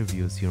more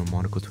interviews here on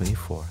Monaco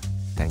 24.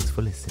 Thanks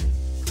for listening.